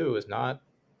 for two, is not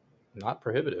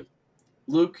prohibitive.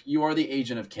 Luke, you are the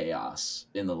agent of chaos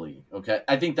in the league. Okay,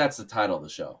 I think that's the title of the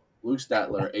show. Luke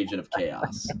Statler, agent of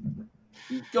chaos.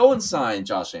 You go and sign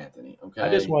Josh Anthony. Okay. I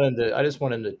just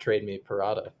want him to trade me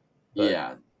Parada, but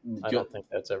Yeah. I Go. don't think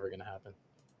that's ever going to happen.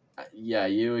 Yeah.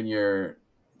 You and your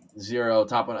zero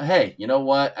top one. Hey, you know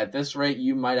what? At this rate,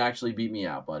 you might actually beat me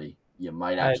out, buddy. You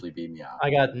might I actually beat me out. I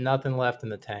got nothing left in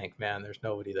the tank, man. There's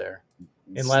nobody there.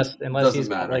 It Unless doesn't he's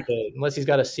got matter. unless he's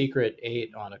got a secret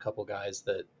 8 on a couple guys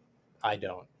that I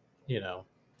don't, you know.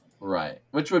 Right.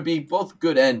 Which would be both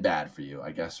good and bad for you,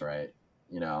 I guess, right?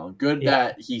 Good Yeah,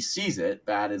 that he sees it.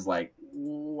 Bad is like,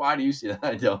 why do you see that?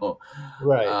 I don't.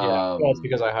 right. Yeah. Well, it's Um,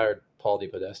 because I hired Paul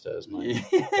DePodesta as my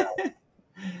guy.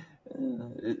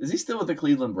 is he still with the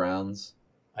Cleveland Browns?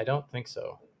 I don't think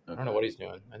so. I don't know Okay. what he's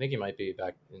doing. I think he might be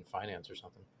back in finance or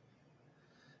something.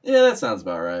 Yeah, that sounds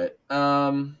about right.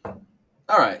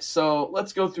 All right, so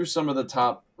let's go through some of the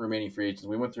top remaining free agents.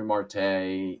 We went through Marte.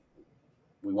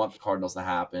 We want the Cardinals to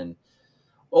happen.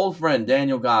 Old friend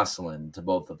Daniel Gosselin to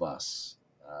both of us.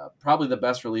 Probably the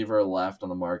best reliever left on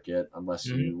the market, unless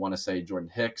Hmm. you want to say Jordan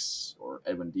Hicks or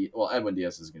Edwin Diaz. Well, Edwin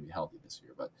Diaz is going to be healthy this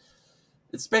year, but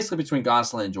it's basically between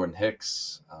Gosselin and Jordan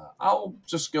Hicks. I'll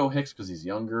just go Hicks because he's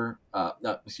younger.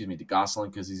 No, excuse me, to Gosselin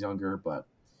because he's younger, but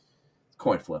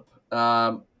coin flip.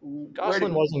 Where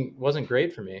Gosselin did wasn't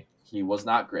great for me. he was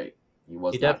not great. He He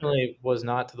was not great. definitely was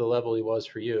not to the level he was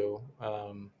for you.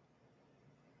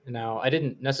 Now, I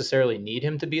didn't necessarily need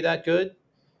him to be that good,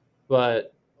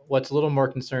 but what's a little more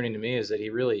concerning to me is that he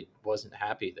really wasn't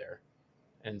happy there.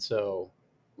 And so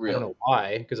I don't Really know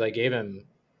why, because I gave him,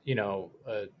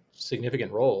 a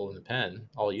significant role in the pen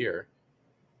all year.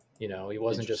 He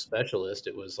wasn't just interesting. specialist.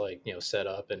 It was like, set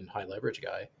up and high leverage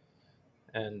guy.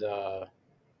 And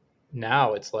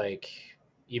now it's like,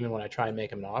 even when I try and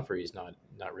make him an offer, he's not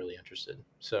really interested.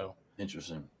 So,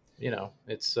 Interesting.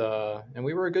 and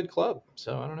we were a good club.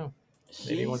 So I don't know.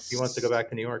 Maybe he wants to go He's back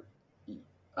to New York.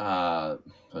 uh,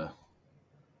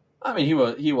 I mean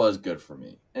he was good for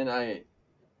me, and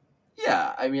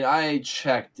yeah, I mean I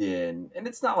checked in, and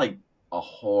it's not like a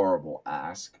horrible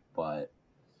ask, but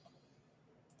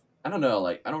I don't know,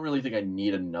 like I don't really think I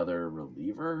need another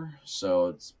reliever, so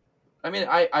it's. I mean,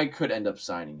 I could end up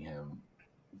signing him,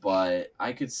 but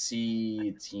I could see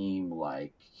a team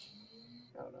like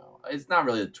I don't know. It's not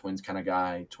really the Twins kind of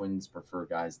guy. Twins prefer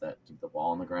guys that keep the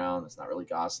ball on the ground. That's not really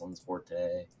Gosselin's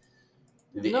forte.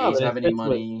 Do the No, A's but have it any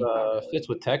money? Not fits really.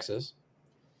 with Texas,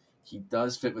 He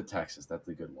does fit with Texas. That's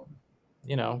a good one.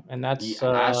 and The that's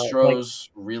like, Astros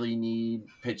really need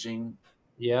pitching,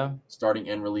 yeah. starting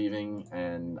and relieving,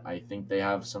 and I think they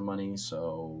have some money,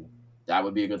 so that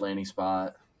would be a good landing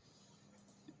spot.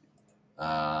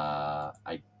 I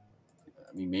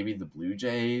mean, maybe the Blue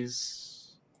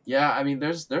Jays. Yeah, I mean,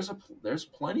 there's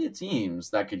plenty of teams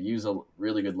that could use a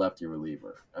really good lefty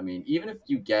reliever. I mean, even if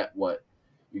you get what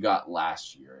you got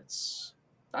last year,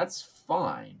 that's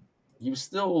fine. He was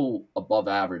still above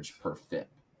average per FIP.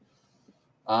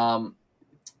 Um,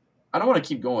 I don't want to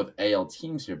keep going with AL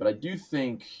teams here, but I do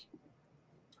think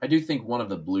one of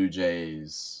the Blue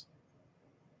Jays,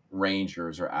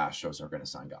 Rangers, or Astros are going to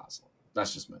sign Gosselin.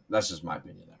 That's just my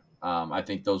opinion there. I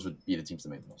think those would be the teams that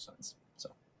make the most sense. So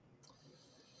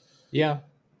Yeah,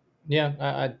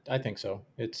 yeah, I think so.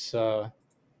 It's I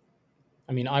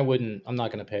mean, I'm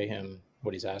not going to pay him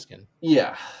what he's asking.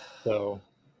 yeah, So,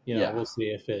 yeah, we'll see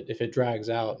if it drags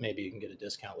out, maybe you can get a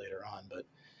discount later on,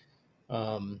 but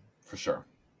um, for sure.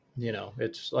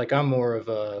 it's like I'm more of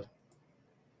a,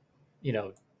 you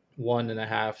know,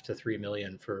 1.5 to 3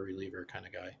 million for a reliever kind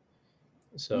of guy.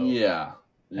 So, Yeah,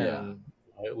 yeah, and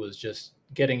it was just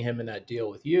getting him in that deal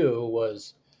with you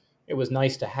was it was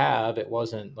nice to have. It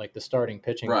wasn't like the starting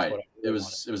pitching was right. what I It really wanted.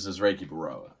 was it was his Reiki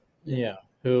Baroa. Yeah, Yeah.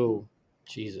 Who,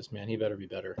 Jesus, man, he better be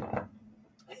better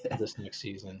this next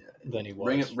season than he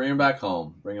bring it, was. bring him back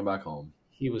home. Bring him back home.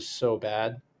 He was so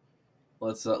bad.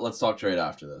 Let's talk trade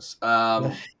after this.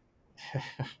 I'll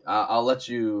let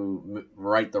you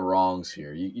right the wrongs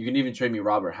here. You can even trade me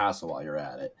Robert Hassel while you're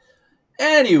at it.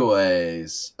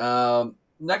 Anyways,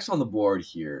 next on the board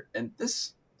here, and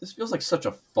this feels like such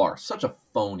a farce, such a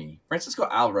phony. Francisco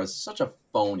Alvarez, such a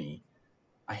phony.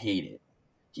 I hate it.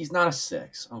 He's not a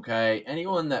six, okay?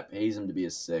 Anyone that pays him to be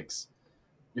a six,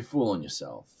 you're fooling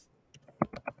yourself,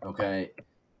 okay?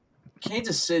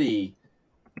 Kansas City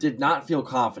did not feel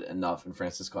confident enough in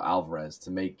Francisco Alvarez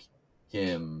to make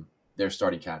him their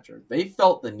starting catcher. They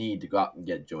felt the need to go out and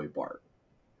get Joey Bart.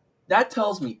 That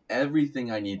tells me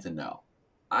everything I need to know.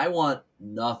 I want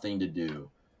nothing to do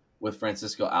with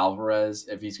Francisco Alvarez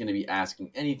if he's going to be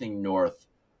asking anything north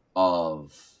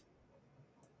of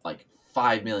like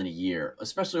 5 million a year,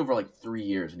 especially over like 3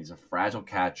 years, and he's a fragile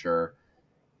catcher.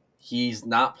 He's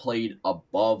not played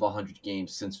above 100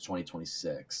 games since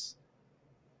 2026.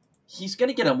 He's going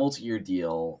to get a multi-year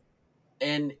deal,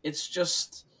 and it's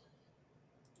just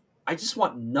I just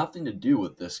want nothing to do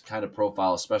with this kind of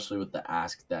profile, especially with the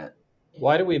ask that.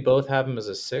 Why do we both have him as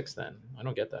a 6 then? I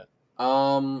don't get that.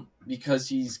 Because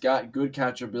he's got good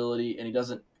catchability and he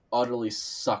doesn't utterly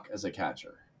suck as a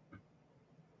catcher.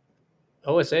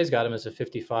 OSA's got him as a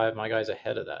 55. My guy's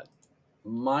ahead of that.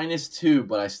 -2,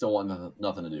 but I still want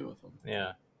nothing to do with him.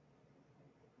 Yeah.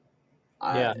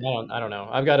 I don't know.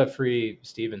 I've got a free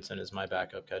Stevenson as my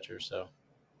backup catcher, so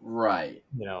right.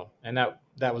 and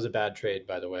that was a bad trade,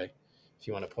 by the way. If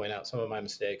you want to point out some of my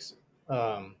mistakes,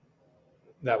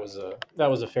 that was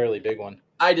a fairly big one.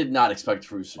 I did not expect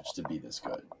Frusic to be this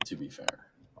good, to be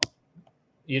fair.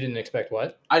 You didn't expect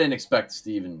what? I didn't expect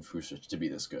Steven Frusic to be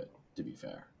this good, to be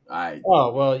fair.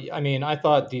 Oh, well, I mean, I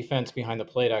thought defense behind the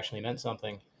plate actually meant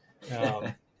something.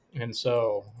 And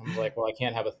so I'm like, well, I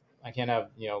can't have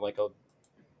like a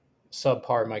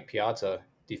subpar Mike Piazza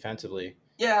defensively.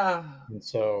 Yeah. And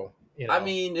so, I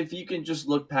mean, if you can just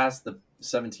look past the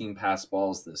 17 pass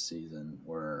balls this season,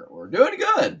 we're doing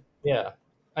good. Yeah.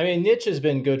 I mean, Nitch has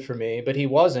been good for me, but he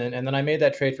wasn't. And then I made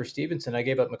that trade for Stevenson. I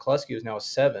gave up McCluskey, who's now a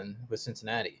 7 with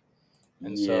Cincinnati.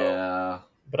 And so,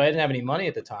 but I didn't have any money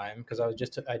at the time because I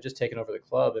just taken over the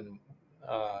club, and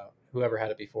whoever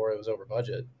had it before, it was over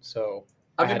budget. So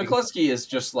I mean, McCluskey is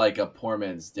just like a poor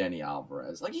man's Danny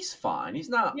Alvarez. Like, he's fine. He's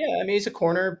not. Yeah, I mean, he's a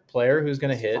corner player who's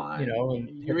going to hit. Fine.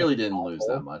 And you really didn't lose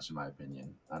that much, in my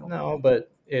opinion. I don't know,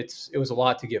 but it was a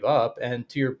lot to give up. And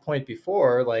to your point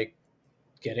before, like,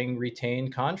 getting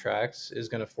retained contracts is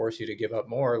going to force you to give up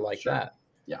more like that.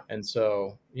 Yeah. And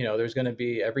so, there's going to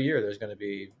be every year there's going to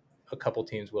be a couple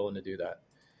teams willing to do that.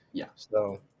 Yeah.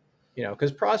 So,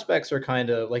 because prospects are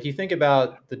kind of like, you think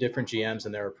about the different GMs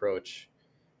and their approach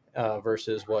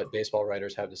versus what baseball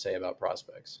writers have to say about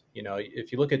prospects.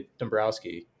 If you look at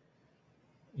Dombrowski,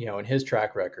 in his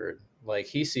track record, like,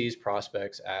 he sees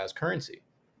prospects as currency.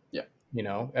 Yeah.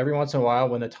 Every once in a while,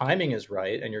 when the timing is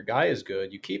right and your guy is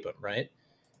good, you keep him, right?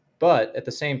 But at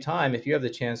the same time, if you have the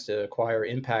chance to acquire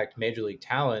impact major league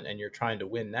talent and you're trying to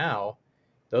win now,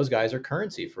 those guys are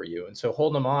currency for you. And so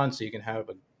hold on to them so you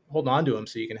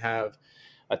can have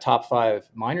a top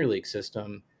 5 minor league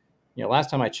system.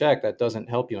 Last time I checked, that doesn't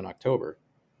help you in October.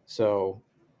 So,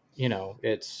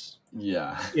 it's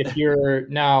if you're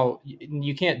now,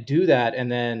 you can't do that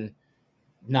and then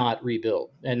not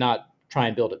rebuild and not try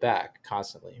and build it back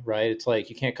constantly, right? It's like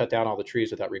you can't cut down all the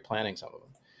trees without replanting some of them.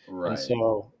 Right. And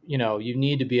so, you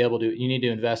need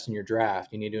to invest in your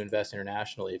draft. You need to invest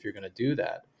internationally if you're going to do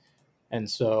that. And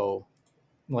so,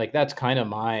 like, that's kind of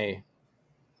my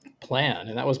plan.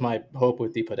 And that was my hope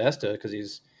with DePodesta, because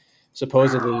he's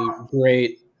supposedly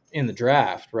great in the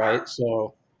draft, right?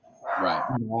 So, right.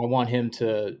 I want him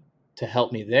to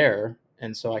help me there.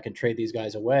 And so I can trade these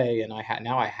guys away. And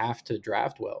now I have to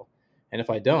draft well. And if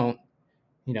I don't,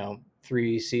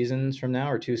 3 seasons from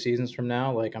now or 2 seasons from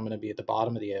now, like, I'm going to be at the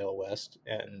bottom of the AL West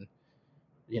and,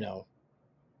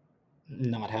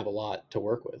 not have a lot to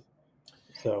work with.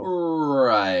 So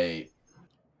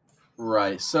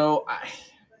right. So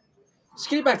just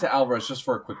getting back to Alvarez just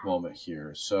for a quick moment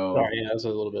here. So sorry, that was a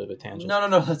little bit of a tangent.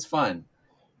 No, that's fine.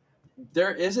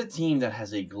 There is a team that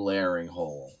has a glaring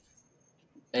hole,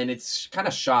 and it's kind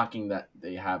of shocking that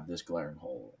they have this glaring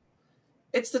hole.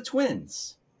 It's the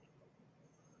Twins.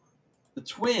 The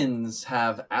Twins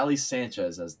have Ali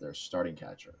Sanchez as their starting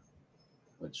catcher,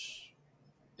 which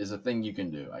is a thing you can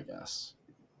do, I guess.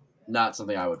 Not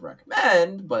something I would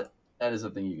recommend, but that is a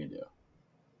thing you can do.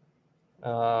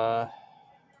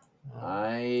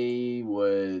 I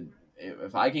would,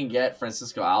 if I can get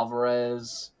Francisco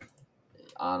Alvarez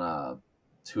on a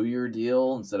 2-year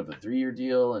deal instead of a 3-year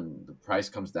deal, and the price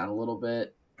comes down a little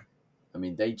bit. I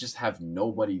mean, they just have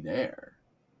nobody there,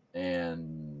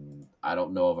 and I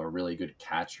don't know of a really good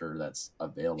catcher that's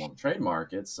available on the trade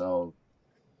market. So,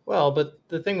 well, but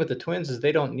the thing with the Twins is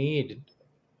they don't need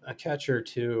a catcher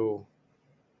to.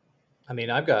 I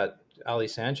mean, I've got Ali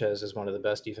Sanchez as one of the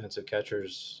best defensive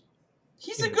catchers.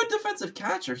 He's a good defensive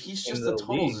catcher. He's just a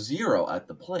total zero at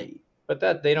the plate. But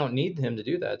that they don't need him to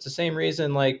do that. It's the same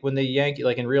reason, like, when the Yankees,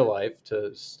 like in real life,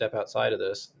 to step outside of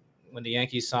this, when the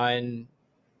Yankees signed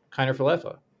Kiner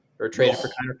Falefa or traded for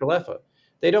Kiner Falefa,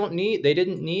 they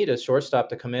didn't need a shortstop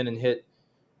to come in and hit,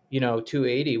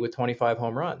 280 with 25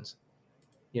 home runs.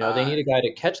 They need a guy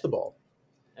to catch the ball.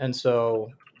 And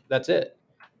so that's it.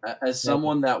 As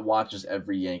someone that watches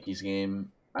every Yankees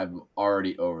game, I'm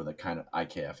already over the kind of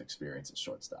IKF experience at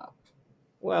shortstop.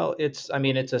 Well, I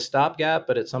mean, it's a stopgap,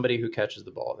 but it's somebody who catches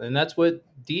the ball, and that's what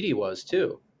Didi was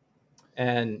too.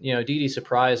 And Didi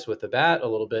surprised with the bat a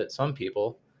little bit some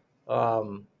people,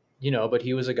 um, but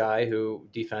he was a guy who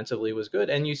defensively was good.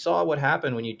 And you saw what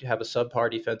happened when you have a subpar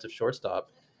defensive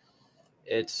shortstop.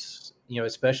 It's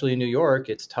especially in New York,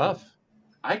 it's tough.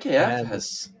 IKF And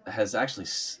has actually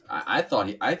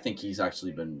I think he's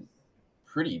actually been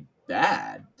pretty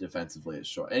bad defensively at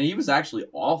short, and he was actually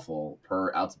awful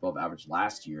per outs above average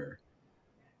last year.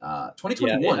 yeah, I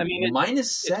 2021 mean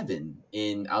minus 7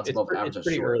 in outs above average it's at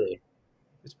pretty short. early.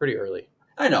 It's pretty early,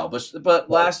 I know, but but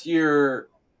last year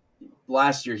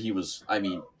he was, I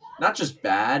mean, not just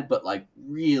bad, but like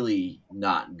really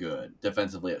not good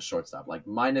defensively at shortstop. Like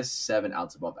minus 7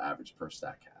 outs above average per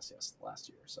Statcast, yes, last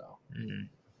year. So mm,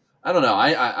 I don't know.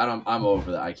 I don't. I'm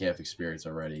over the IKF experience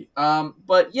already.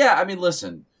 But yeah, I mean,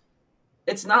 listen,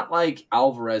 it's not like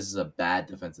Alvarez is a bad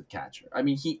defensive catcher. I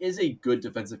mean, he is a good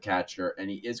defensive catcher, and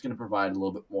he is going to provide a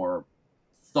little bit more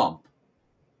thump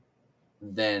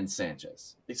than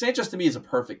Sanchez. Like, Sanchez to me is a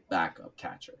perfect backup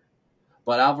catcher,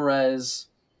 but Alvarez,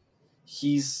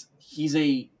 he's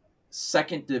a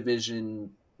second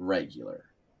division regular.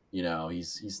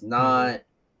 mm,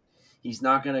 He's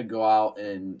not going to go out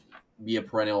and be a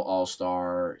perennial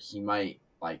all-star. He might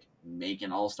like make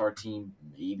an all-star team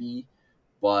maybe,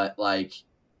 but like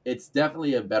it's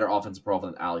definitely a better offensive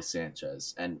profile than Ali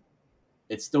Sanchez, and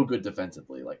it's still good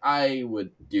defensively. Like I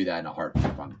would do that in a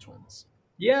heartbeat on the Twins.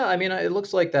 yeah. I mean, it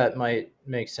looks like that might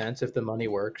make sense if the money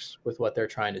works with what they're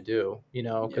trying to do.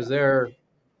 Because Yeah. they're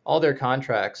all their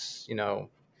contracts,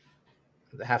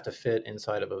 have to fit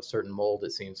inside of a certain mold.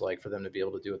 It seems like for them to be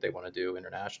able to do what they want to do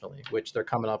internationally, which they're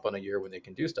coming up on a year when they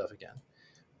can do stuff again.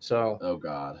 So Oh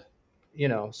God.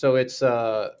 so it's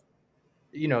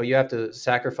you have to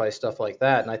sacrifice stuff like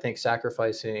that, and I think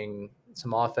sacrificing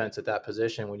some offense at that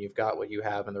position when you've got what you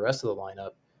have in the rest of the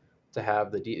lineup to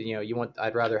have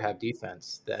I'd rather have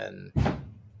defense than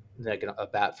like a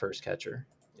bat first catcher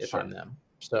if I'm Sure. them.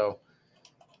 So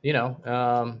you know,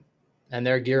 um, and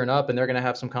they're gearing up, and they're going to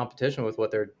have some competition with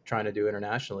what they're trying to do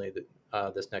internationally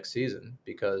this next season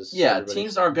because Yeah, everybody.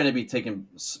 teams aren't going to be taken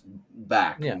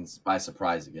back Yeah. and by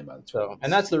surprise again by the So,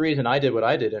 and that's Twins. the reason I did what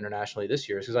I did internationally this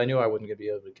year, is because I knew I wasn't going to be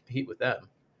able to compete with them.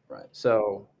 Right.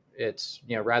 So it's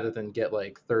rather than get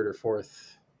like third or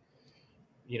fourth,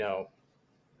 you know,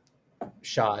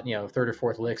 shot, third or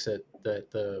fourth licks at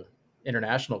the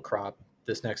international crop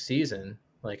this next season,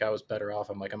 like I was better off.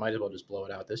 I'm like, I might as well just blow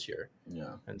it out this year.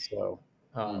 Yeah. And so,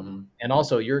 Mm-hmm. and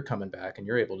also you're coming back and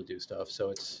you're able to do stuff.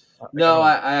 So it's like, I No, don't,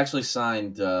 I actually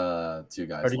signed two or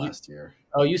guys did you? last year.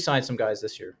 Oh, you signed some guys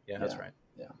this year. Yeah, that's Yeah, right.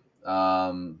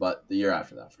 yeah. But the year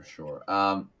after that for sure.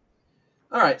 All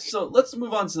right, so let's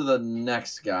move on to the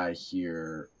next guy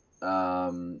here.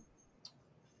 I'm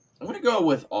gonna go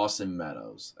with Austin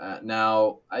Meadows.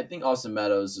 Now, I think Austin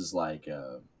Meadows is like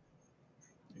a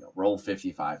roll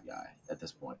 55 guy at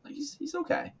this point. Like he's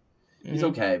okay, he's Mm-hmm.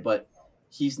 okay, but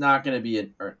he's not gonna be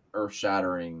an earth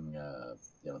shattering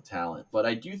talent. But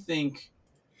I do think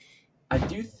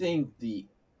the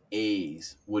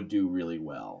A's would do really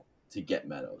well to get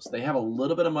Meadows. They have a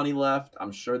little bit of money left.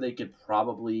 I'm sure they could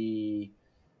probably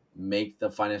make the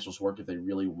financials work if they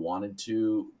really wanted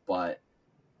to, but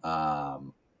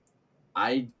um,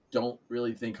 I don't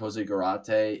really think Jose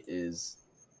Garate is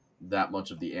that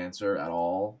much of the answer at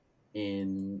all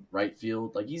in right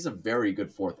field. Like he's a very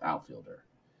good fourth outfielder,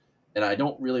 and I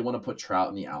don't really want to put Trout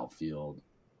in the outfield.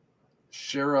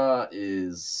 Shira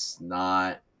is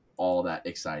not all that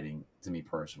exciting to me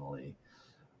personally.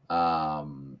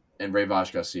 And Ray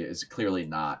Vash Garcia is clearly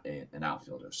not an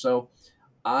outfielder. So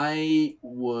I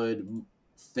would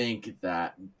think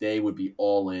that they would be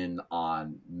all in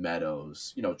on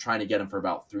Meadows, trying to get him for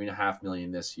about $3.5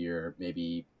 million this year,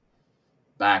 maybe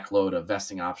backload a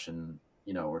vesting option,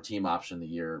 or team option the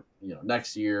year,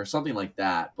 next year, something like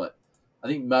that. But I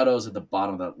think Meadows at the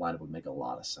bottom of that lineup would make a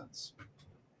lot of sense.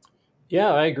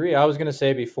 Yeah, I agree. I was going to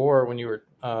say before when you were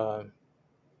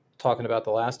talking about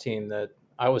the last team that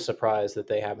I was surprised that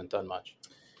they haven't done much.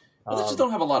 Well, they just Um,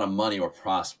 don't have a lot of money or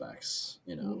prospects.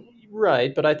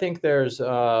 right, but I think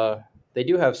they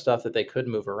do have stuff that they could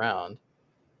move around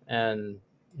and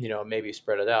maybe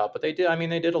spread it out. But they did. I mean,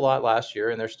 they did a lot last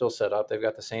year, and they're still set up. They've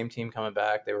got the same team coming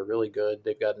back. They were really good.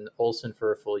 They've got an Olson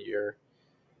for a full year,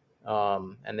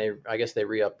 and I guess they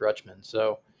re-upped Rutschman.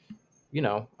 So you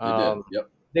know, They did. um, Yep.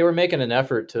 they were making an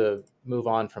effort to move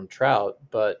on from Trout,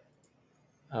 but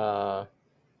uh,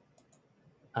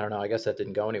 I don't know. I guess that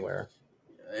didn't go anywhere.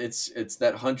 It's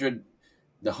that 100%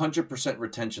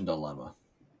 retention dilemma.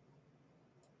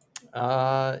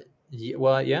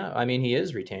 Well, yeah. I mean, he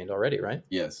is retained already, right?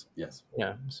 Yes, yes.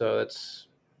 Yeah. So that's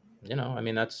I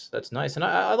mean, that's nice, and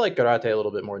I like Garate a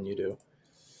little bit more than you do.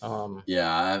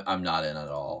 Yeah, I'm not in at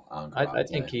all on I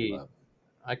think Karate, but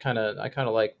I kind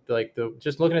of like the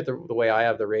just looking at the way I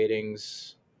have the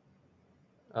ratings.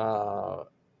 Uh,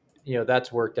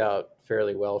 that's worked out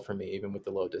fairly well for me, even with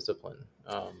the low discipline,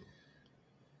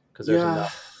 because there's yeah.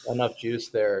 enough juice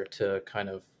there to kind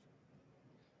of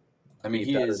I mean,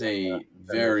 be he better is a than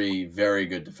the very, very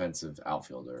good defensive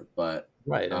outfielder, but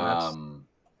right, and that's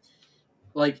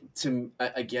like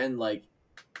again, like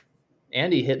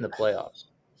Andy hit in the playoffs.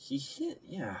 he hit.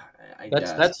 Yeah, I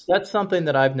That's guess. that's that's something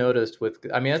that I've noticed with.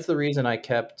 I mean, that's the reason I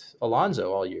kept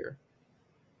Alonso all year,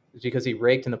 is because he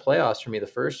raked in the playoffs for me the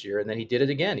first year, and then he did it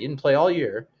again. He didn't play all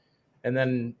year, and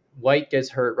then White gets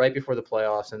hurt right before the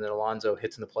playoffs, and then Alonso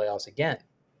hits in the playoffs again. And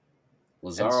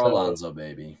Lazaro so Alonso,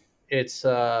 baby. it's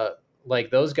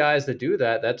like those guys that do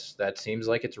that. That seems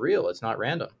like it's real. It's not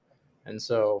random, and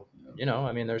so Yeah.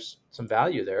 I mean, there's some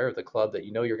value there of the club that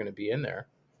you're going to be in there.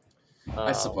 I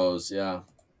Um, suppose, yeah.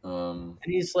 and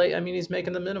he's like, I mean, he's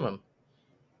making the minimum.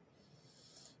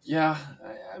 Yeah,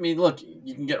 I mean, look,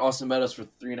 you can get Austin Meadows for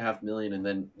 3.5 million, and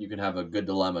then you can have a good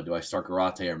dilemma: do I start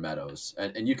Garate or Meadows?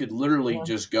 And you could literally Yeah.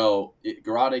 just go.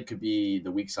 Garate could be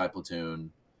the weak side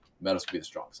platoon, Meadows could be the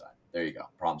strong side. There you go,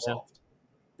 problem Yeah. solved.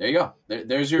 There you go. If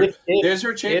There's your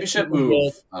you championship can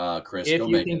move, get Chris. if Go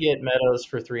you make can it. get Meadows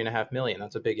for 3.5 million,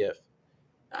 that's a big if.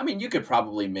 I mean, you could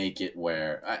probably make it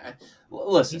where.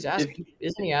 Listen, He's if asking,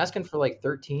 isn't he asking for like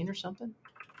 13 or something?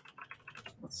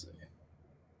 let's see.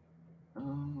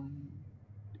 Um,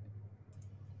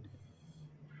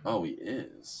 oh, he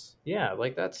is. Yeah,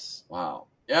 like that's Wow.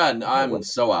 Yeah, no way. I'm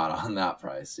so out on that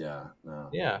price. Yeah, no,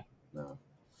 Yeah, no.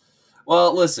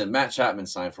 Well, listen, Matt Chapman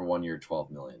signed for 1 year,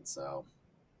 12 million. So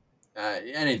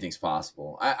anything's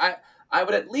possible. I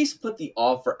would at least put the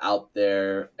offer out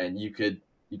there, and you could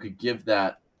give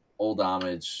that old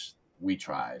homage. We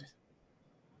tried.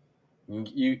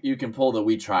 You can pull the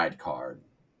we tried card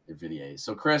in video.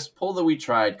 So Chris, pull the we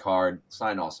tried card.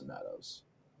 Sign Austin Meadows.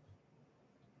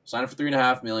 Sign it for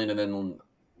 3.5 million, and then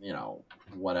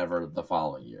whatever the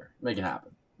following year. Make it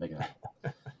happen. Make it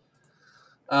happen.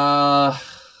 Uh,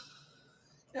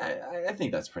 I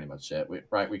think that's pretty much it.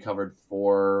 We covered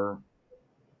four.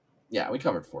 Yeah, we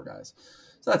covered four guys.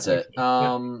 So that's it. excellent.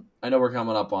 Yeah, I know we're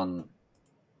coming up on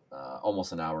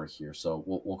almost an hour here, so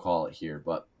we'll call it here.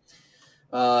 But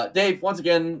Dave, once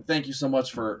again, thank you so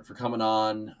much for coming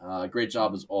on. Great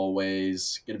job as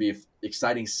always. Going to be an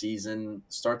exciting season.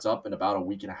 Starts up in about a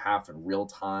week and a half in real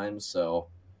time, so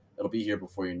it'll be here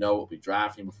before you know it. We'll be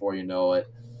drafting before you know it.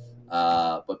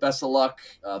 But best of luck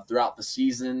throughout the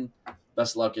season.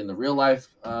 Best of luck in the real life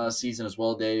season as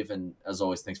well, Dave. And as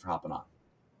always, thanks for hopping on.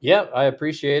 yeah, I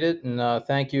appreciate it, and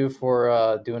thank you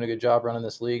for doing a good job running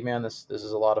this league, man. This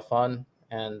is a lot of fun,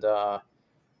 and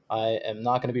I am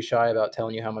not going to be shy about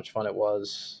telling you how much fun it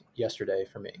was yesterday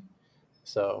for me.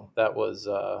 So that was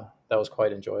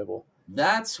quite enjoyable.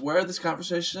 That's where this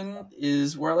conversation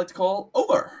is where I like to call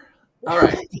over. All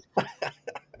right.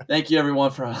 Thank you,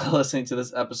 everyone, for listening to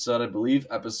this episode. I believe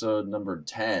episode number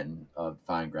 10 of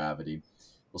Defying Gravity.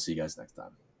 We'll see you guys next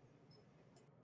time.